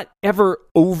it's not ever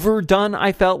overdone.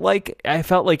 I felt like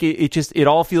it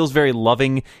all feels very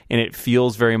loving, and it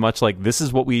feels very much like this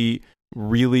is what we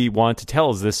really want to tell,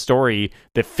 is this story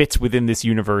that fits within this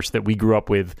universe that we grew up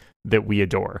with, that we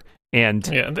adore. And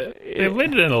they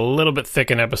laid it in a little bit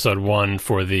thick in episode 1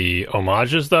 for the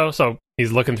homages, though. So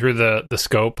he's looking through the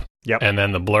scope, and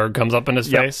then the blurg comes up in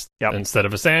his face instead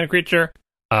of a sand creature.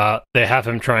 They have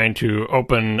him trying to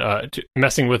open,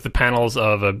 messing with the panels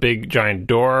of a big giant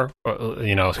door.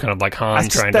 It's kind of like Han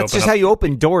trying to open. That's just how you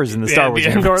open doors in the Star Wars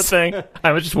Endor thing.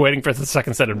 I was just waiting for the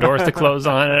second set of doors to close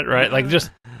on it, right? Like, just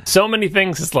so many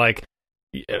things. It's like,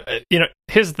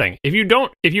 here's the thing: if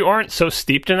you aren't so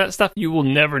steeped in that stuff, you will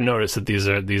never notice that these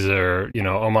are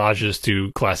homages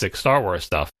to classic Star Wars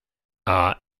stuff.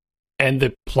 And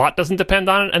the plot doesn't depend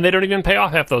on it, and they don't even pay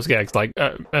off half those gags, like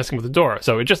messing with the door.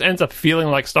 So it just ends up feeling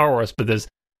like Star Wars. But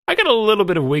I got a little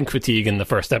bit of wink fatigue in the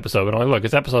first episode, but look,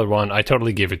 it's episode 1. I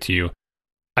totally give it to you.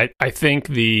 I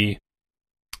think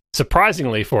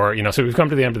surprisingly so we've come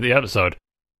to the end of the episide.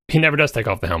 He never does take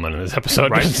off the helmet in this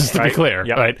episode, right? Just to be clear,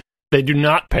 right? They do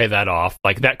not pay that off.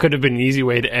 Like, that could have been an easy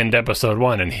way to end episode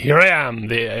 1, and here I am.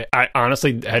 I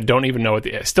honestly don't even know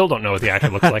still don't know what the actor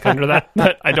looks like under that.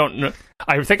 But I don't know.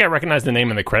 I think I recognize the name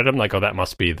in the credit. I'm like, oh, that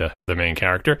must be the main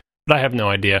character. But I have no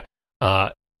idea.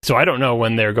 So I don't know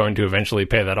when they're going to eventually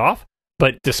pay that off.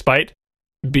 But despite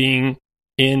being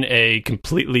in a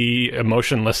completely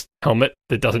emotionless helmet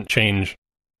that doesn't change,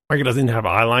 like, it doesn't have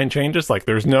eye line changes, like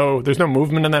there's no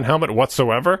movement in that helmet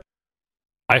whatsoever.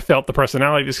 I felt the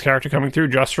personality of this character coming through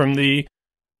just from the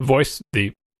voice,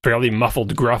 the fairly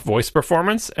muffled, gruff voice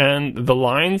performance, and the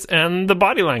lines and the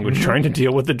body language, trying to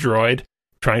deal with the droid,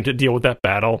 trying to deal with that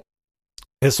battle.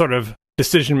 His sort of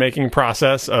decision-making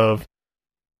process of,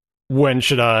 when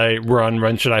should I run,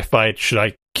 when should I fight, should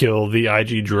I kill the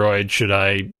IG droid, should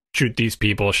I shoot these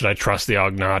people, should I trust the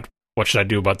Ugnaught, what should I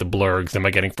do about the blurgs, am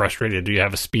I getting frustrated, do you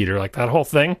have a speeder, like that whole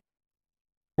thing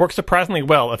works surprisingly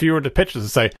well. If you were to pitch this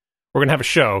and say, we're going to have a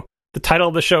show. The title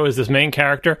of the show is this main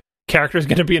character. Character's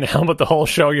going to be in a helmet the whole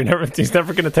show. He's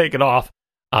never going to take it off.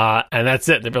 And that's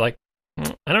it. They'd be like,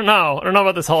 I don't know. I don't know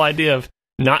about this whole idea of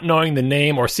not knowing the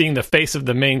name or seeing the face of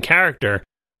the main character.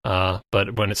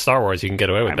 But when it's Star Wars, you can get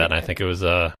away with that. And I think it was,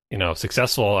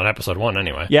 successful on episode 1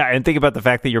 anyway. Yeah, and think about the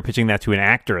fact that you're pitching that to an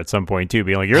actor at some point too,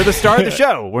 being like, you're the star of the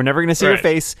show. We're never going to see your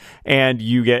face, and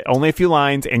you get only a few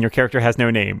lines, and your character has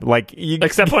no name.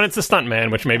 Except when it's the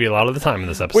stuntman, which may be a lot of the time in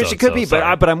this episode. Which it could be, but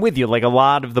I'm with you. Like, a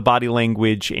lot of the body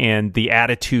language and the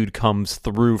attitude comes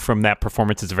through from that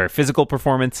performance. It's a very physical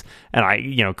performance,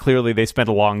 and clearly they spent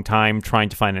a long time trying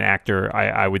to find an actor,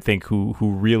 I would think, who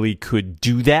really could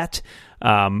do that.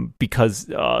 Because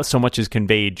so much is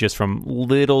conveyed just from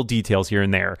little details here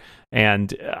and there.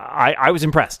 And I was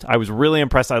impressed. I was really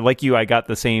impressed. Like you, I got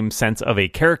the same sense of a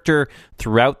character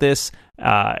throughout this.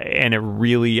 And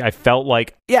I felt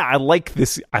like, yeah, I like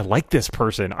this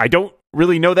person. I don't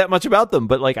really know that much about them,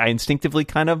 but like, I instinctively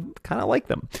kind of like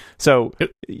them. So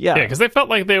yeah, because they felt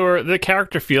like the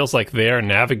character feels like they're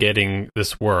navigating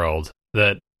this world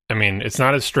that, I mean, it's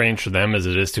not as strange to them as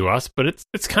it is to us, but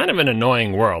it's kind of an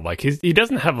annoying world. Like, he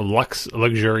doesn't have a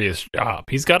luxurious job.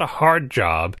 He's got a hard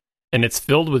job, and it's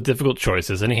filled with difficult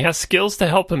choices, and he has skills to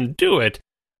help him do it,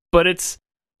 but it's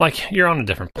like, you're on a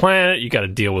different planet, you got to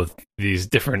deal with these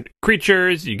different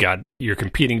creatures, you're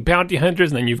competing bounty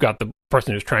hunters, and then you've got the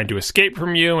person who's trying to escape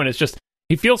from you, and it's just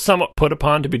he feels somewhat put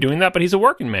upon to be doing that, but he's a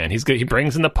working man. He's good. He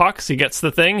brings in the pucks. He gets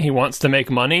the thing. He wants to make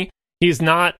money. He's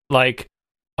not like,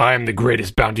 I am the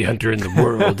greatest bounty hunter in the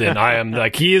world, and I am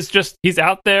like, he's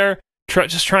out there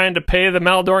just trying to pay the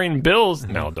Mandalorian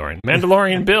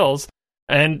bills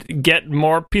and get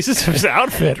more pieces of his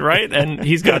outfit, right? And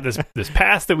he's got this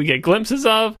past that we get glimpses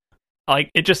of.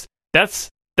 Like, it just, that's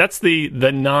the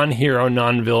non-hero,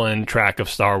 non-villain track of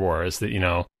Star Wars that,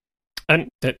 and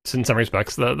it's in some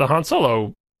respects the Han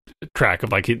Solo track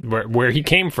of like where he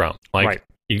came from. Like, right.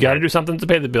 You got to do something to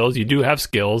pay the bills. You do have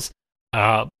skills,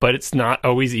 but it's not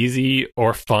always easy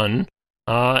or fun.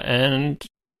 And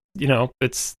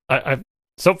it's I've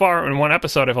so far in one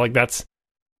episode, I feel like that's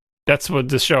what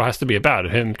this show has to be about.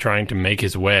 Him trying to make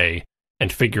his way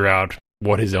and figure out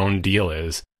what his own deal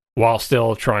is, while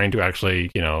still trying to actually,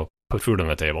 put food on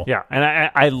the table. Yeah, and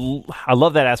I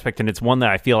love that aspect, and it's one that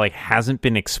I feel like hasn't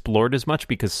been explored as much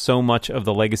because so much of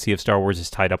the legacy of Star Wars is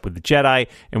tied up with the Jedi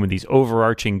and with these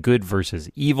overarching good versus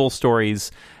evil stories.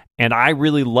 And I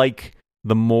really like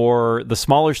the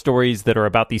smaller stories that are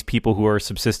about these people who are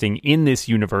subsisting in this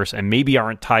universe and maybe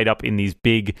aren't tied up in these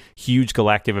big, huge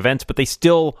galactic events, but they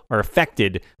still are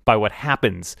affected by what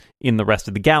happens in the rest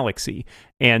of the galaxy.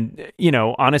 And,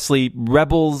 honestly,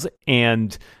 Rebels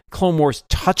and Clone Wars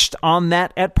touched on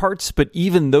that at parts, but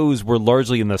even those were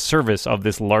largely in the service of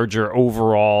this larger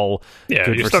overall. Yeah,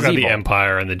 good you still got evil. the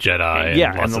Empire and the Jedi,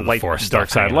 and the light, dark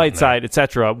side, light side,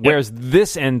 etc. Whereas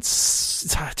this and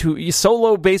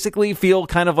Solo basically feel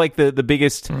kind of like the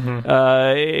biggest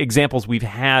examples we've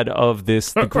had of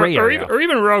this, the gray area, or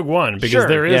even Rogue One, because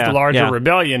there is the larger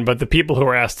rebellion, but the people who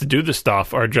are asked to do the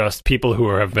stuff are just people who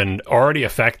have been already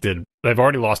affected. They've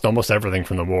already lost almost everything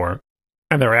from the war,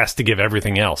 and they're asked to give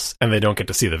everything else, and they don't get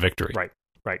to see the victory.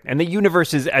 Right. And the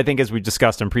universe is, I think, as we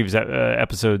discussed in previous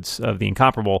episodes of The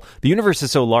Incomparable, the universe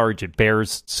is so large, it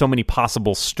bears so many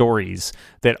possible stories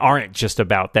that aren't just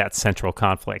about that central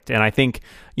conflict. And I think,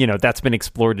 that's been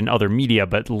explored in other media,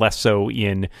 but less so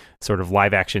in sort of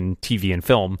live-action TV and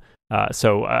film.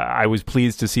 So I was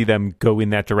pleased to see them go in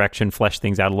that direction, flesh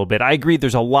things out a little bit. I agree,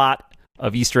 there's a lot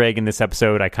of Easter egg in this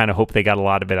episode. I kind of hope they got a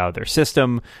lot of it out of their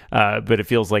system, but it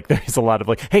feels like there's a lot of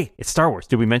like, hey, it's Star Wars.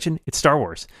 Did we mention it's Star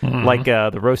Wars? Mm-hmm. Like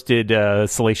the roasted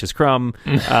Salacious Crumb.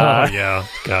 Oh yeah,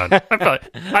 God,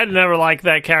 I never liked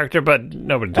that character, but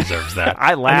nobody deserves that.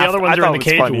 I laughed. And the other ones are in the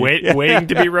cage waiting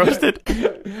to be roasted.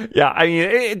 Yeah, I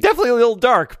mean, definitely a little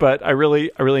dark, but I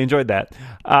really enjoyed that.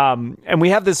 And we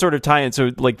have this sort of tie-in. So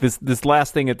like this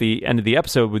last thing at the end of the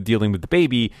episode with dealing with the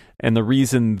baby, and the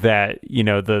reason that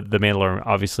the Mandalorian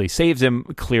obviously saves him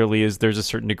clearly is there's a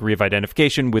certain degree of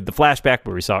identification with the flashback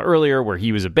where we saw earlier where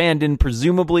he was abandoned,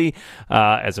 presumably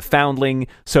as a foundling.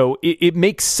 So it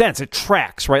makes sense. It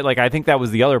tracks, right? Like I think that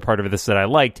was the other part of this that I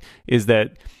liked, is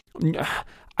that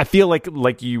I feel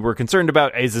like you were concerned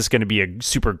about, is this going to be a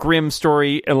super grim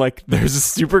story? And like, there's a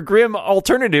super grim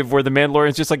alternative where the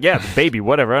Mandalorian's just like, yeah, the baby,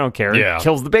 whatever, I don't care. Yeah. He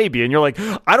kills the baby. And you're like,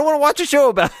 I don't want to watch a show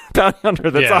about bounty hunter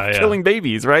that's not killing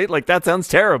babies, right? Like, that sounds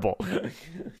terrible.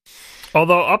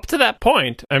 Although up to that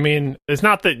point, I mean, it's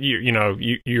not that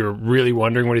you're really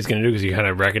wondering what he's going to do because you kind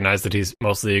of recognize that he's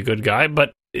mostly a good guy,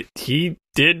 but he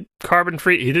did carbon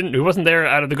free. He wasn't there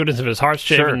out of the goodness of his heart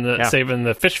saving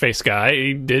the fish face guy.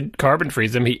 He did carbon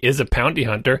freeze him. He is a bounty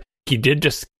hunter. He did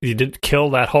kill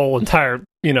that whole entire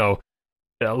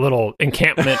little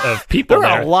encampment of people. There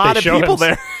are a lot of people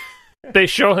there. They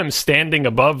show him standing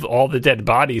above all the dead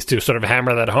bodies to sort of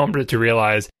hammer that home to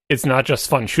realize it's not just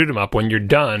fun shoot 'em up. When you're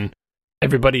done,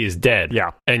 everybody is dead.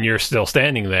 Yeah. And you're still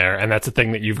standing there, and that's a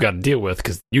thing that you've got to deal with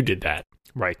because you did that.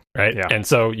 Right. Yeah. And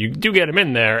so you do get him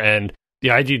in there, and the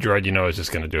IG droid, is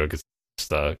just going to do it because it's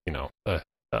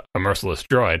a merciless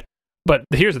droid. But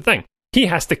here's the thing. He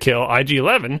has to kill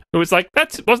IG-11, who was like,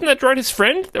 wasn't that droid his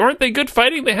friend? Weren't they good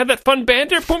fighting? They had that fun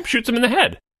banter. Boom, shoots him in the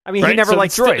head. I mean, he never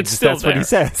liked droids. That's what he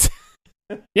says.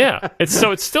 Yeah.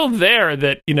 It's still there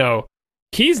that,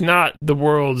 he's not the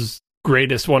world's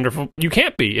greatest, wonderful. You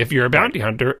can't be if you're a bounty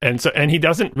hunter. And he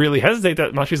doesn't really hesitate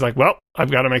that much. He's like, well,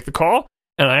 I've got to make the call.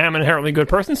 And I am an inherently good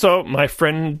person, so my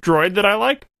friend droid that I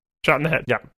like, shot in the head.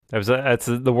 Yeah, that's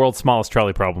the world's smallest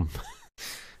trolley problem.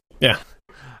 Yeah.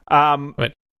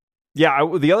 The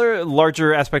other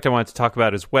larger aspect I wanted to talk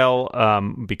about as well,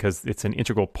 because it's an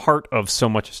integral part of so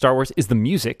much of Star Wars, is the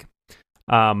music.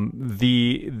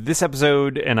 This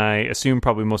episode, and I assume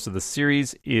probably most of the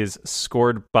series, is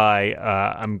scored by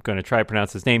I'm going to try to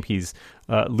pronounce his name. He's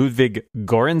Ludwig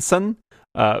Göransson,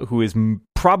 who is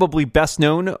probably best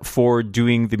known for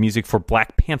doing the music for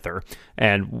Black Panther.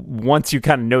 And once you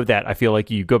kind of know that, I feel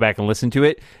like you go back and listen to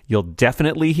it, you'll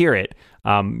definitely hear it.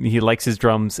 He likes his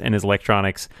drums and his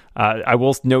electronics. I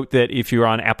will note that if you're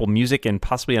on Apple Music and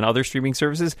possibly on other streaming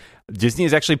services, Disney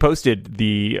has actually posted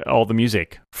all the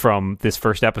music from this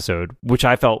first episode, which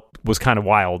I felt was kind of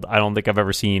wild. I don't think I've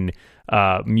ever seen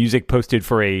music posted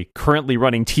for a currently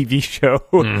running TV show,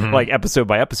 like episode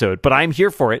by episode, but I'm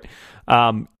here for it.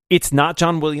 It's not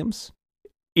John Williams.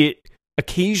 It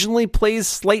occasionally plays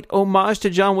slight homage to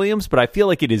John Williams, but I feel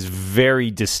like it is very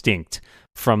distinct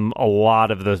from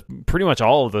pretty much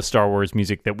all of the Star Wars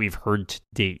music that we've heard to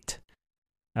date.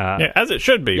 Yeah, as it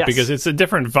should be, yes. Because it's a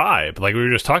different vibe. Like we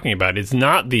were just talking about, it's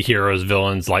not the heroes,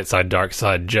 villains, light side, dark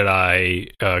side,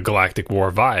 Jedi, galactic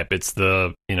war vibe. It's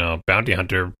the, bounty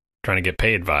hunter trying to get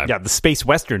paid vibe. Yeah, the space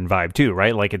western vibe too,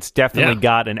 right? Like it's definitely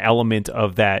got an element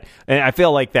of that. And I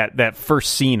feel like that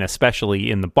first scene,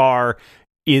 especially in the bar,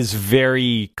 is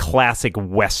very classic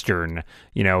Western.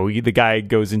 The guy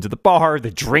goes into the bar,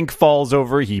 the drink falls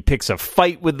over, he picks a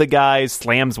fight with the guys,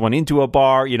 slams one into a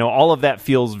bar. All of that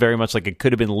feels very much like it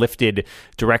could have been lifted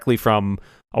directly from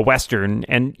a Western.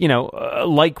 And,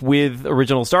 like with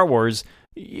original Star Wars,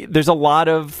 there's a lot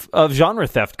of genre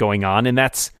theft going on, and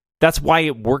that's why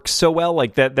it works so well.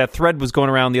 Like that thread was going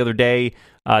around the other day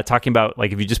talking about,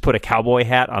 like, if you just put a cowboy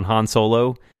hat on Han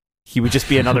Solo, he would just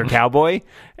be another cowboy.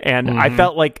 And I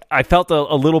felt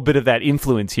a little bit of that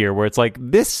influence here, where it's like,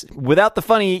 this, without the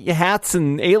funny hats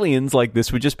and aliens, like,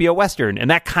 this would just be a Western.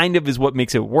 And that kind of is what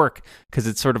makes it work, because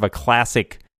it's sort of a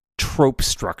classic trope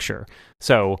structure.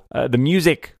 So the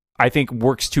music, I think,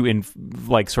 works to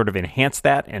sort of enhance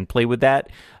that and play with that.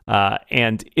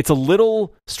 And it's a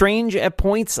little strange at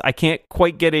points. I can't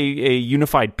quite get a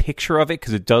unified picture of it,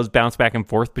 because it does bounce back and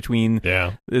forth between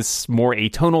this more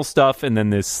atonal stuff and then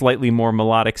this slightly more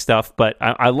melodic stuff. But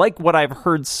I like what I've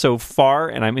heard so far,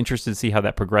 and I'm interested to see how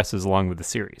that progresses along with the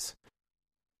series.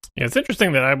 Yeah, it's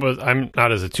interesting that I'm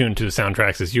not as attuned to the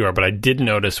soundtracks as you are, but I did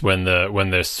notice when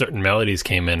there's certain melodies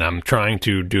came in, I'm trying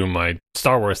to do my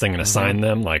Star Wars thing and assign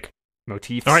them, like,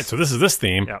 motifs. All right, so this is this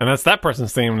theme, and that's that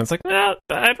person's theme, and it's like,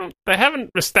 I haven't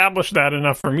established that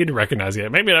enough for me to recognize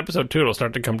yet. Maybe in episode 2 it'll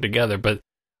start to come together, but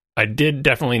I did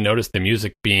definitely notice the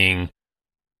music being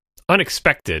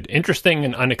unexpected, interesting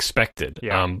and unexpected.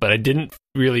 But I didn't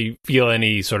really feel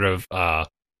any sort of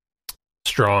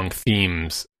strong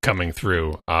themes coming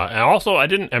through. And also, I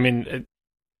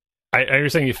were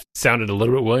saying you sounded a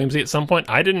little bit Williamsy at some point.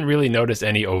 I didn't really notice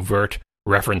any overt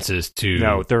references to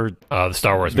the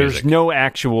Star Wars music. There's no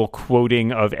actual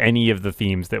quoting of any of the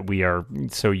themes that we are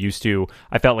so used to.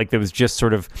 I felt like there was just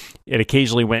sort of, it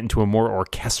occasionally went into a more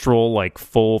orchestral, like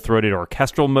full-throated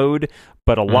orchestral mode,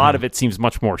 but a lot of it seems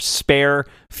much more spare,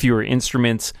 fewer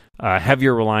instruments,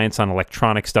 heavier reliance on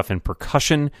electronic stuff and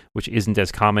percussion, which isn't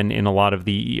as common in a lot of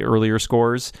the earlier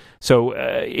scores. So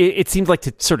it seems like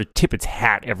to sort of tip its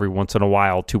hat every once in a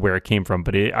while to where it came from.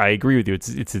 But I agree with you.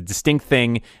 It's a distinct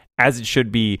thing, as it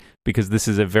should be, because this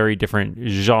is a very different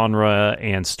genre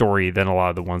and story than a lot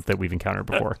of the ones that we've encountered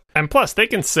before. And plus, they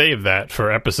can save that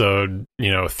for episode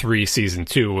 3, season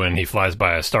 2, when he flies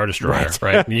by a Star Destroyer,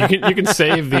 right? You can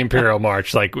save the Imperial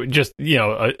March, like, just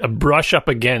a brush up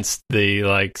against the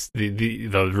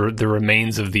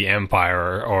remains of the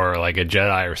Empire, or like a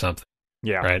Jedi or something.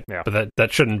 Yeah, right. Yeah. But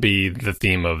that shouldn't be the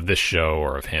theme of this show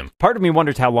or of him. Part of me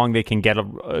wonders how long they can get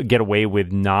away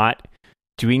with not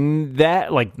doing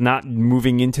that, like not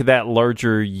moving into that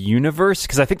larger universe,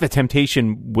 because I think the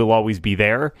temptation will always be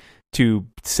there to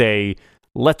say,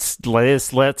 let's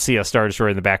see a Star Destroyer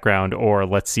in the background, or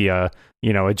let's see a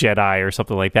Jedi or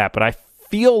something like that. But I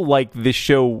feel like this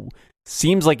show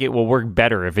seems like it will work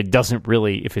better if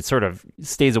it sort of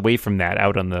stays away from that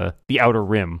out on the outer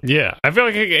rim. Yeah, I feel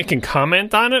like it can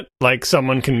comment on it, like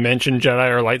someone can mention Jedi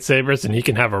or lightsabers and he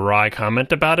can have a wry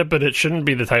comment about it, but it shouldn't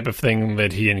be the type of thing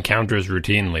that he encounters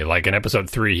routinely. Like in episode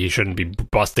 3, he shouldn't be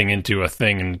busting into a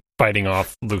thing and fighting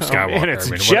off Luke Skywalker. And it's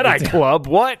Jedi Club,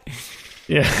 what?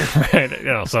 Yeah,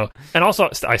 right. So, and also,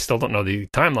 I still don't know the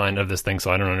timeline of this thing,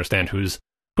 so I don't understand who's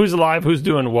alive, who's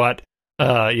doing what.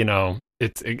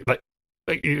 It's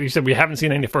like you said, we haven't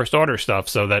seen any First Order stuff,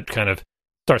 so that kind of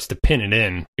starts to pin it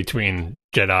in between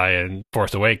Jedi and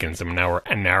Force Awakens, and now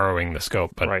we're narrowing the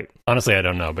scope. But honestly, I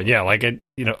don't know. But yeah, like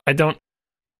I don't.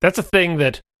 That's a thing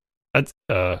that's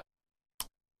a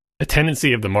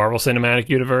tendency of the Marvel Cinematic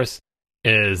Universe,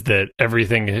 is that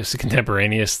everything is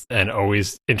contemporaneous and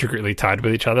always intricately tied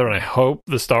with each other. And I hope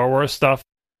the Star Wars stuff,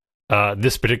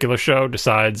 this particular show,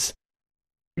 decides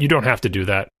you don't have to do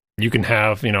that. you can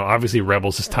have, obviously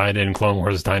Rebels is tied in, Clone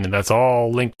Wars is tied in. That's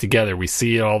all linked together. We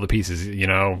see all the pieces.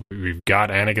 We've got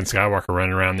Anakin Skywalker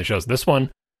running around the shows. This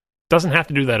one doesn't have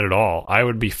to do that at all. I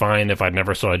would be fine if I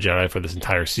never saw a Jedi for this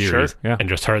entire series and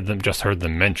just heard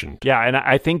them mentioned. Yeah, and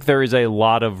I think there is a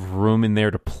lot of room in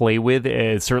there to play with.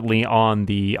 Certainly on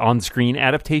the on-screen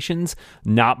adaptations,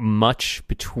 not much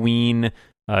between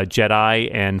Jedi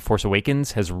and Force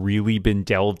Awakens has really been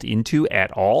delved into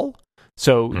at all.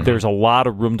 So there's a lot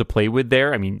of room to play with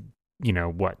there. I mean,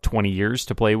 20 years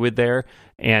to play with there.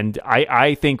 And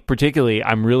I think particularly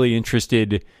I'm really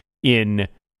interested in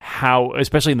how,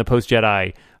 especially in the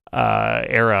post-Jedi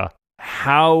era,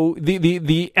 how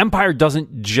the Empire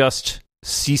doesn't just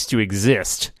cease to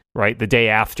exist, right, the day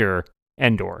after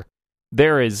Endor.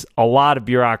 There is a lot of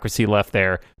bureaucracy left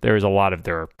there. There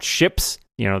are ships.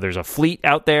 There's a fleet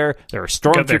out there. There are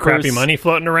stormtroopers. Got their crappy money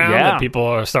floating around that people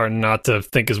are starting not to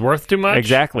think is worth too much.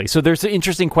 Exactly. So there's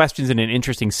interesting questions in an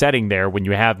interesting setting there when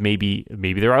you have maybe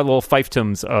there are little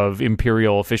fiefdoms of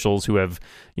Imperial officials who have,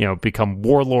 become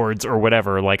warlords or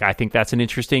whatever. Like, I think that's an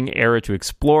interesting era to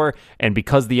explore. And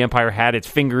because the Empire had its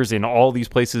fingers in all these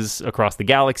places across the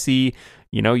galaxy,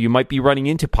 you might be running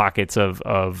into pockets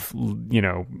of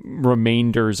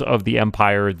remainders of the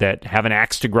Empire that have an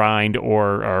axe to grind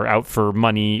or are out for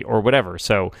money or whatever.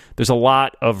 So there's a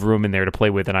lot of room in there to play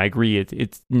with, and I agree.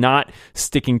 It's not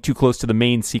sticking too close to the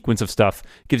main sequence of stuff.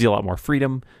 It gives you a lot more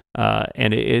freedom,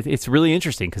 and it's really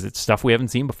interesting because it's stuff we haven't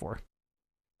seen before.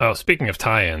 Oh, speaking of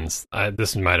tie-ins,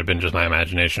 this might have been just my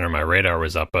imagination or my radar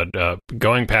was up, but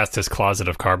going past his closet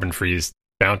of carbon freeze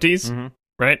bounties,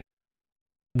 right?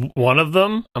 One of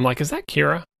them, I'm like, is that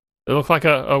Kira? It looked like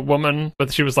a woman,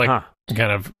 but she was like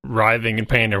kind of writhing in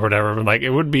pain or whatever. But like, it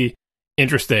would be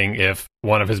interesting if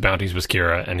one of his bounties was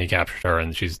Kira and he captured her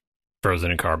and she's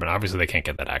frozen in carbon. Obviously, they can't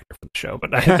get that actor for the show,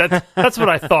 but that's what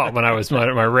I thought when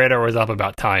my radar was up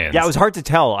about tie-ins. Yeah, it was hard to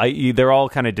tell. They're all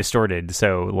kind of distorted.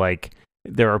 So like,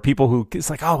 there are people who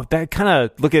it's like, oh, that kind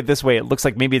of look at it this way. It looks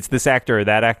like maybe it's this actor or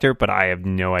that actor, but I have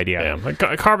no idea. Yeah, like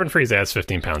carbon freeze adds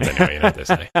 15 pounds anyway, what they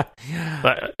say.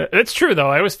 But it's true though.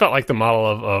 I always felt like the model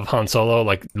of Han Solo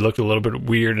looked a little bit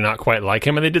weird and not quite like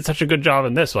him, and they did such a good job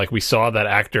in this. Like we saw that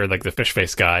actor, like the fish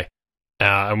face guy,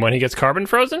 and when he gets carbon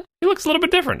frozen, he looks a little bit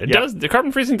different. It does. The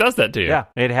carbon freezing does that to you. Yeah,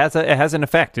 it has an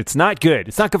effect. It's not good.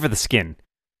 It's not good for the skin.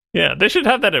 Yeah, they should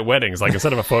have that at weddings. Like,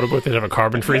 instead of a photo booth, they'd have a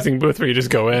carbon freezing booth where you just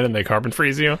go in and they carbon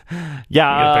freeze you.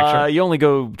 Yeah, you only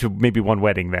go to maybe one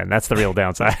wedding then. That's the real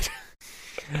downside.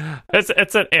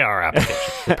 It's an AR application.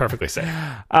 It's perfectly safe.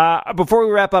 Before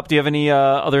we wrap up, do you have any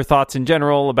other thoughts in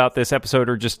general about this episode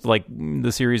or just, like,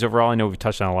 the series overall? I know we've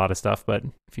touched on a lot of stuff, but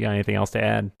if you got anything else to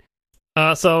add.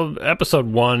 So, episode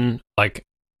 1, like,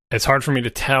 it's hard for me to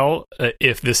tell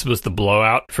if this was the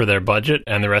blowout for their budget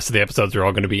and the rest of the episodes are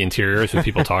all going to be interiors with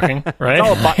people talking, right?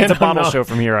 It's a bottle show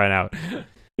from here on out.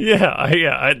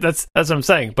 Yeah, that's what I'm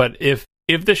saying. But if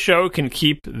the show can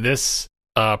keep this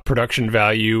production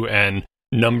value and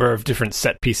number of different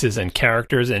set pieces and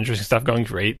characters and interesting stuff going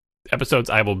for 8 episodes,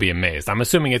 I will be amazed. I'm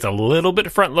assuming it's a little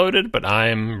bit front-loaded, but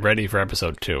I'm ready for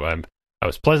episode 2. I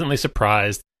was pleasantly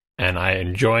surprised, and I'm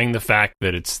enjoying the fact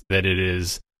that it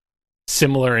is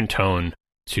similar in tone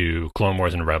to Clone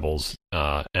Wars and Rebels,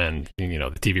 and the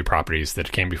TV properties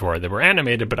that came before that were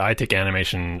animated. But I take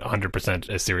animation 100%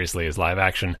 as seriously as live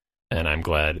action, and I'm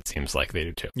glad it seems like they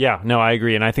do too. Yeah, no, I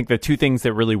agree, and I think the two things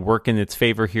that really work in its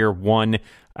favor here: one,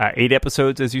 8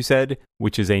 episodes, as you said,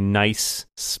 which is a nice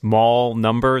small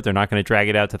number. They're not going to drag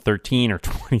it out to 13 or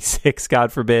 26,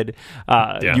 God forbid.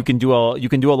 You can do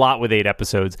a lot with 8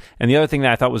 episodes. And the other thing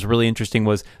that I thought was really interesting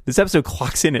was this episode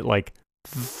clocks in at like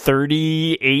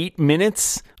 38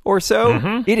 minutes or so.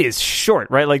 Mm-hmm. It is short,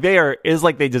 right? Like it's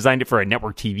like they designed it for a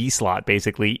network TV slot,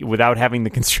 basically, without having the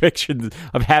constrictions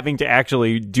of having to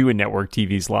actually do a network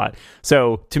TV slot.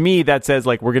 So to me, that says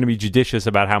like we're going to be judicious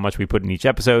about how much we put in each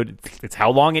episode. It's how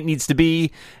long it needs to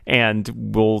be, and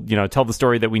we'll tell the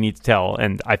story that we need to tell.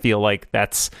 And I feel like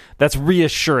that's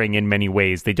reassuring in many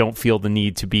ways. They don't feel the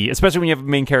need to be, especially when you have a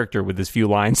main character with as few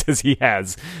lines as he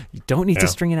has. You don't need to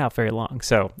string it out very long.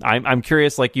 So I'm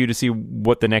curious, like you, to see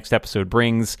what the next episode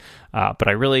brings. But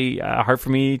I really hard for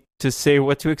me to say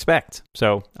what to expect.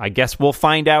 So I guess we'll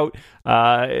find out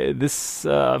this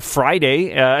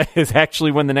Friday is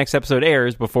actually when the next episode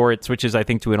airs, before it switches, I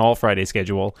think, to an all Friday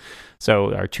schedule.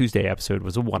 So our Tuesday episode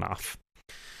was a one-off.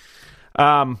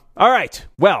 All right.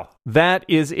 Well, that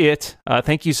is it.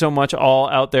 Thank you so much all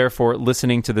out there for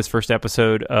listening to this first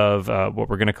episode of what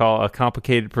we're going to call A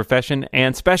Complicated Profession.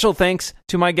 And special thanks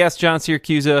to my guest, John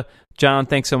Siracusa. John,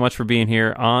 thanks so much for being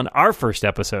here on our first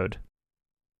episode.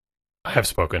 I have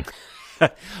spoken.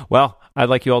 Well, I'd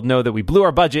like you all to know that we blew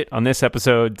our budget on this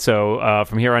episode, so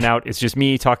from here on out, it's just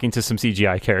me talking to some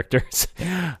CGI characters.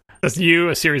 That's you,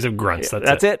 a series of grunts.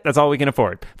 That's it. That's all we can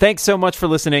afford. Thanks so much for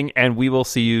listening, and we will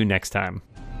see you next time.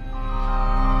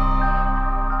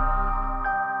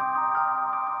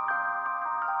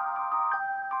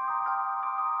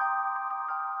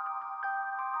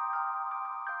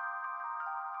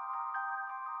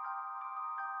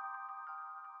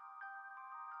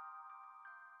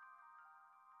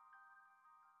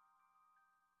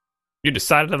 You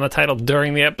decided on the title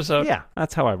during the episode? Yeah,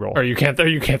 that's how I roll. Or you can't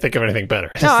think of anything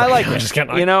better? No, I like it. Just can't,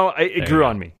 it grew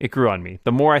on me. It grew on me.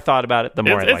 The more I thought about it, the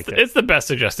more I liked it. It's the best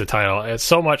suggested title. It's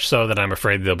so much so that I'm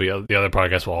afraid the other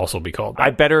podcast will also be called that. I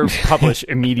better publish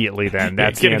immediately then.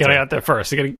 That's get it out there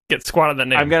first. You got to get squat on that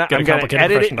name. I'm gonna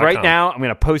edit it right now. I'm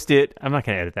gonna post it. I'm not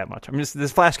gonna edit that much. I'm just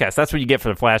this Flashcast. That's what you get for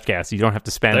the Flashcast. You don't have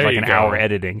to spend an hour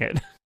editing it.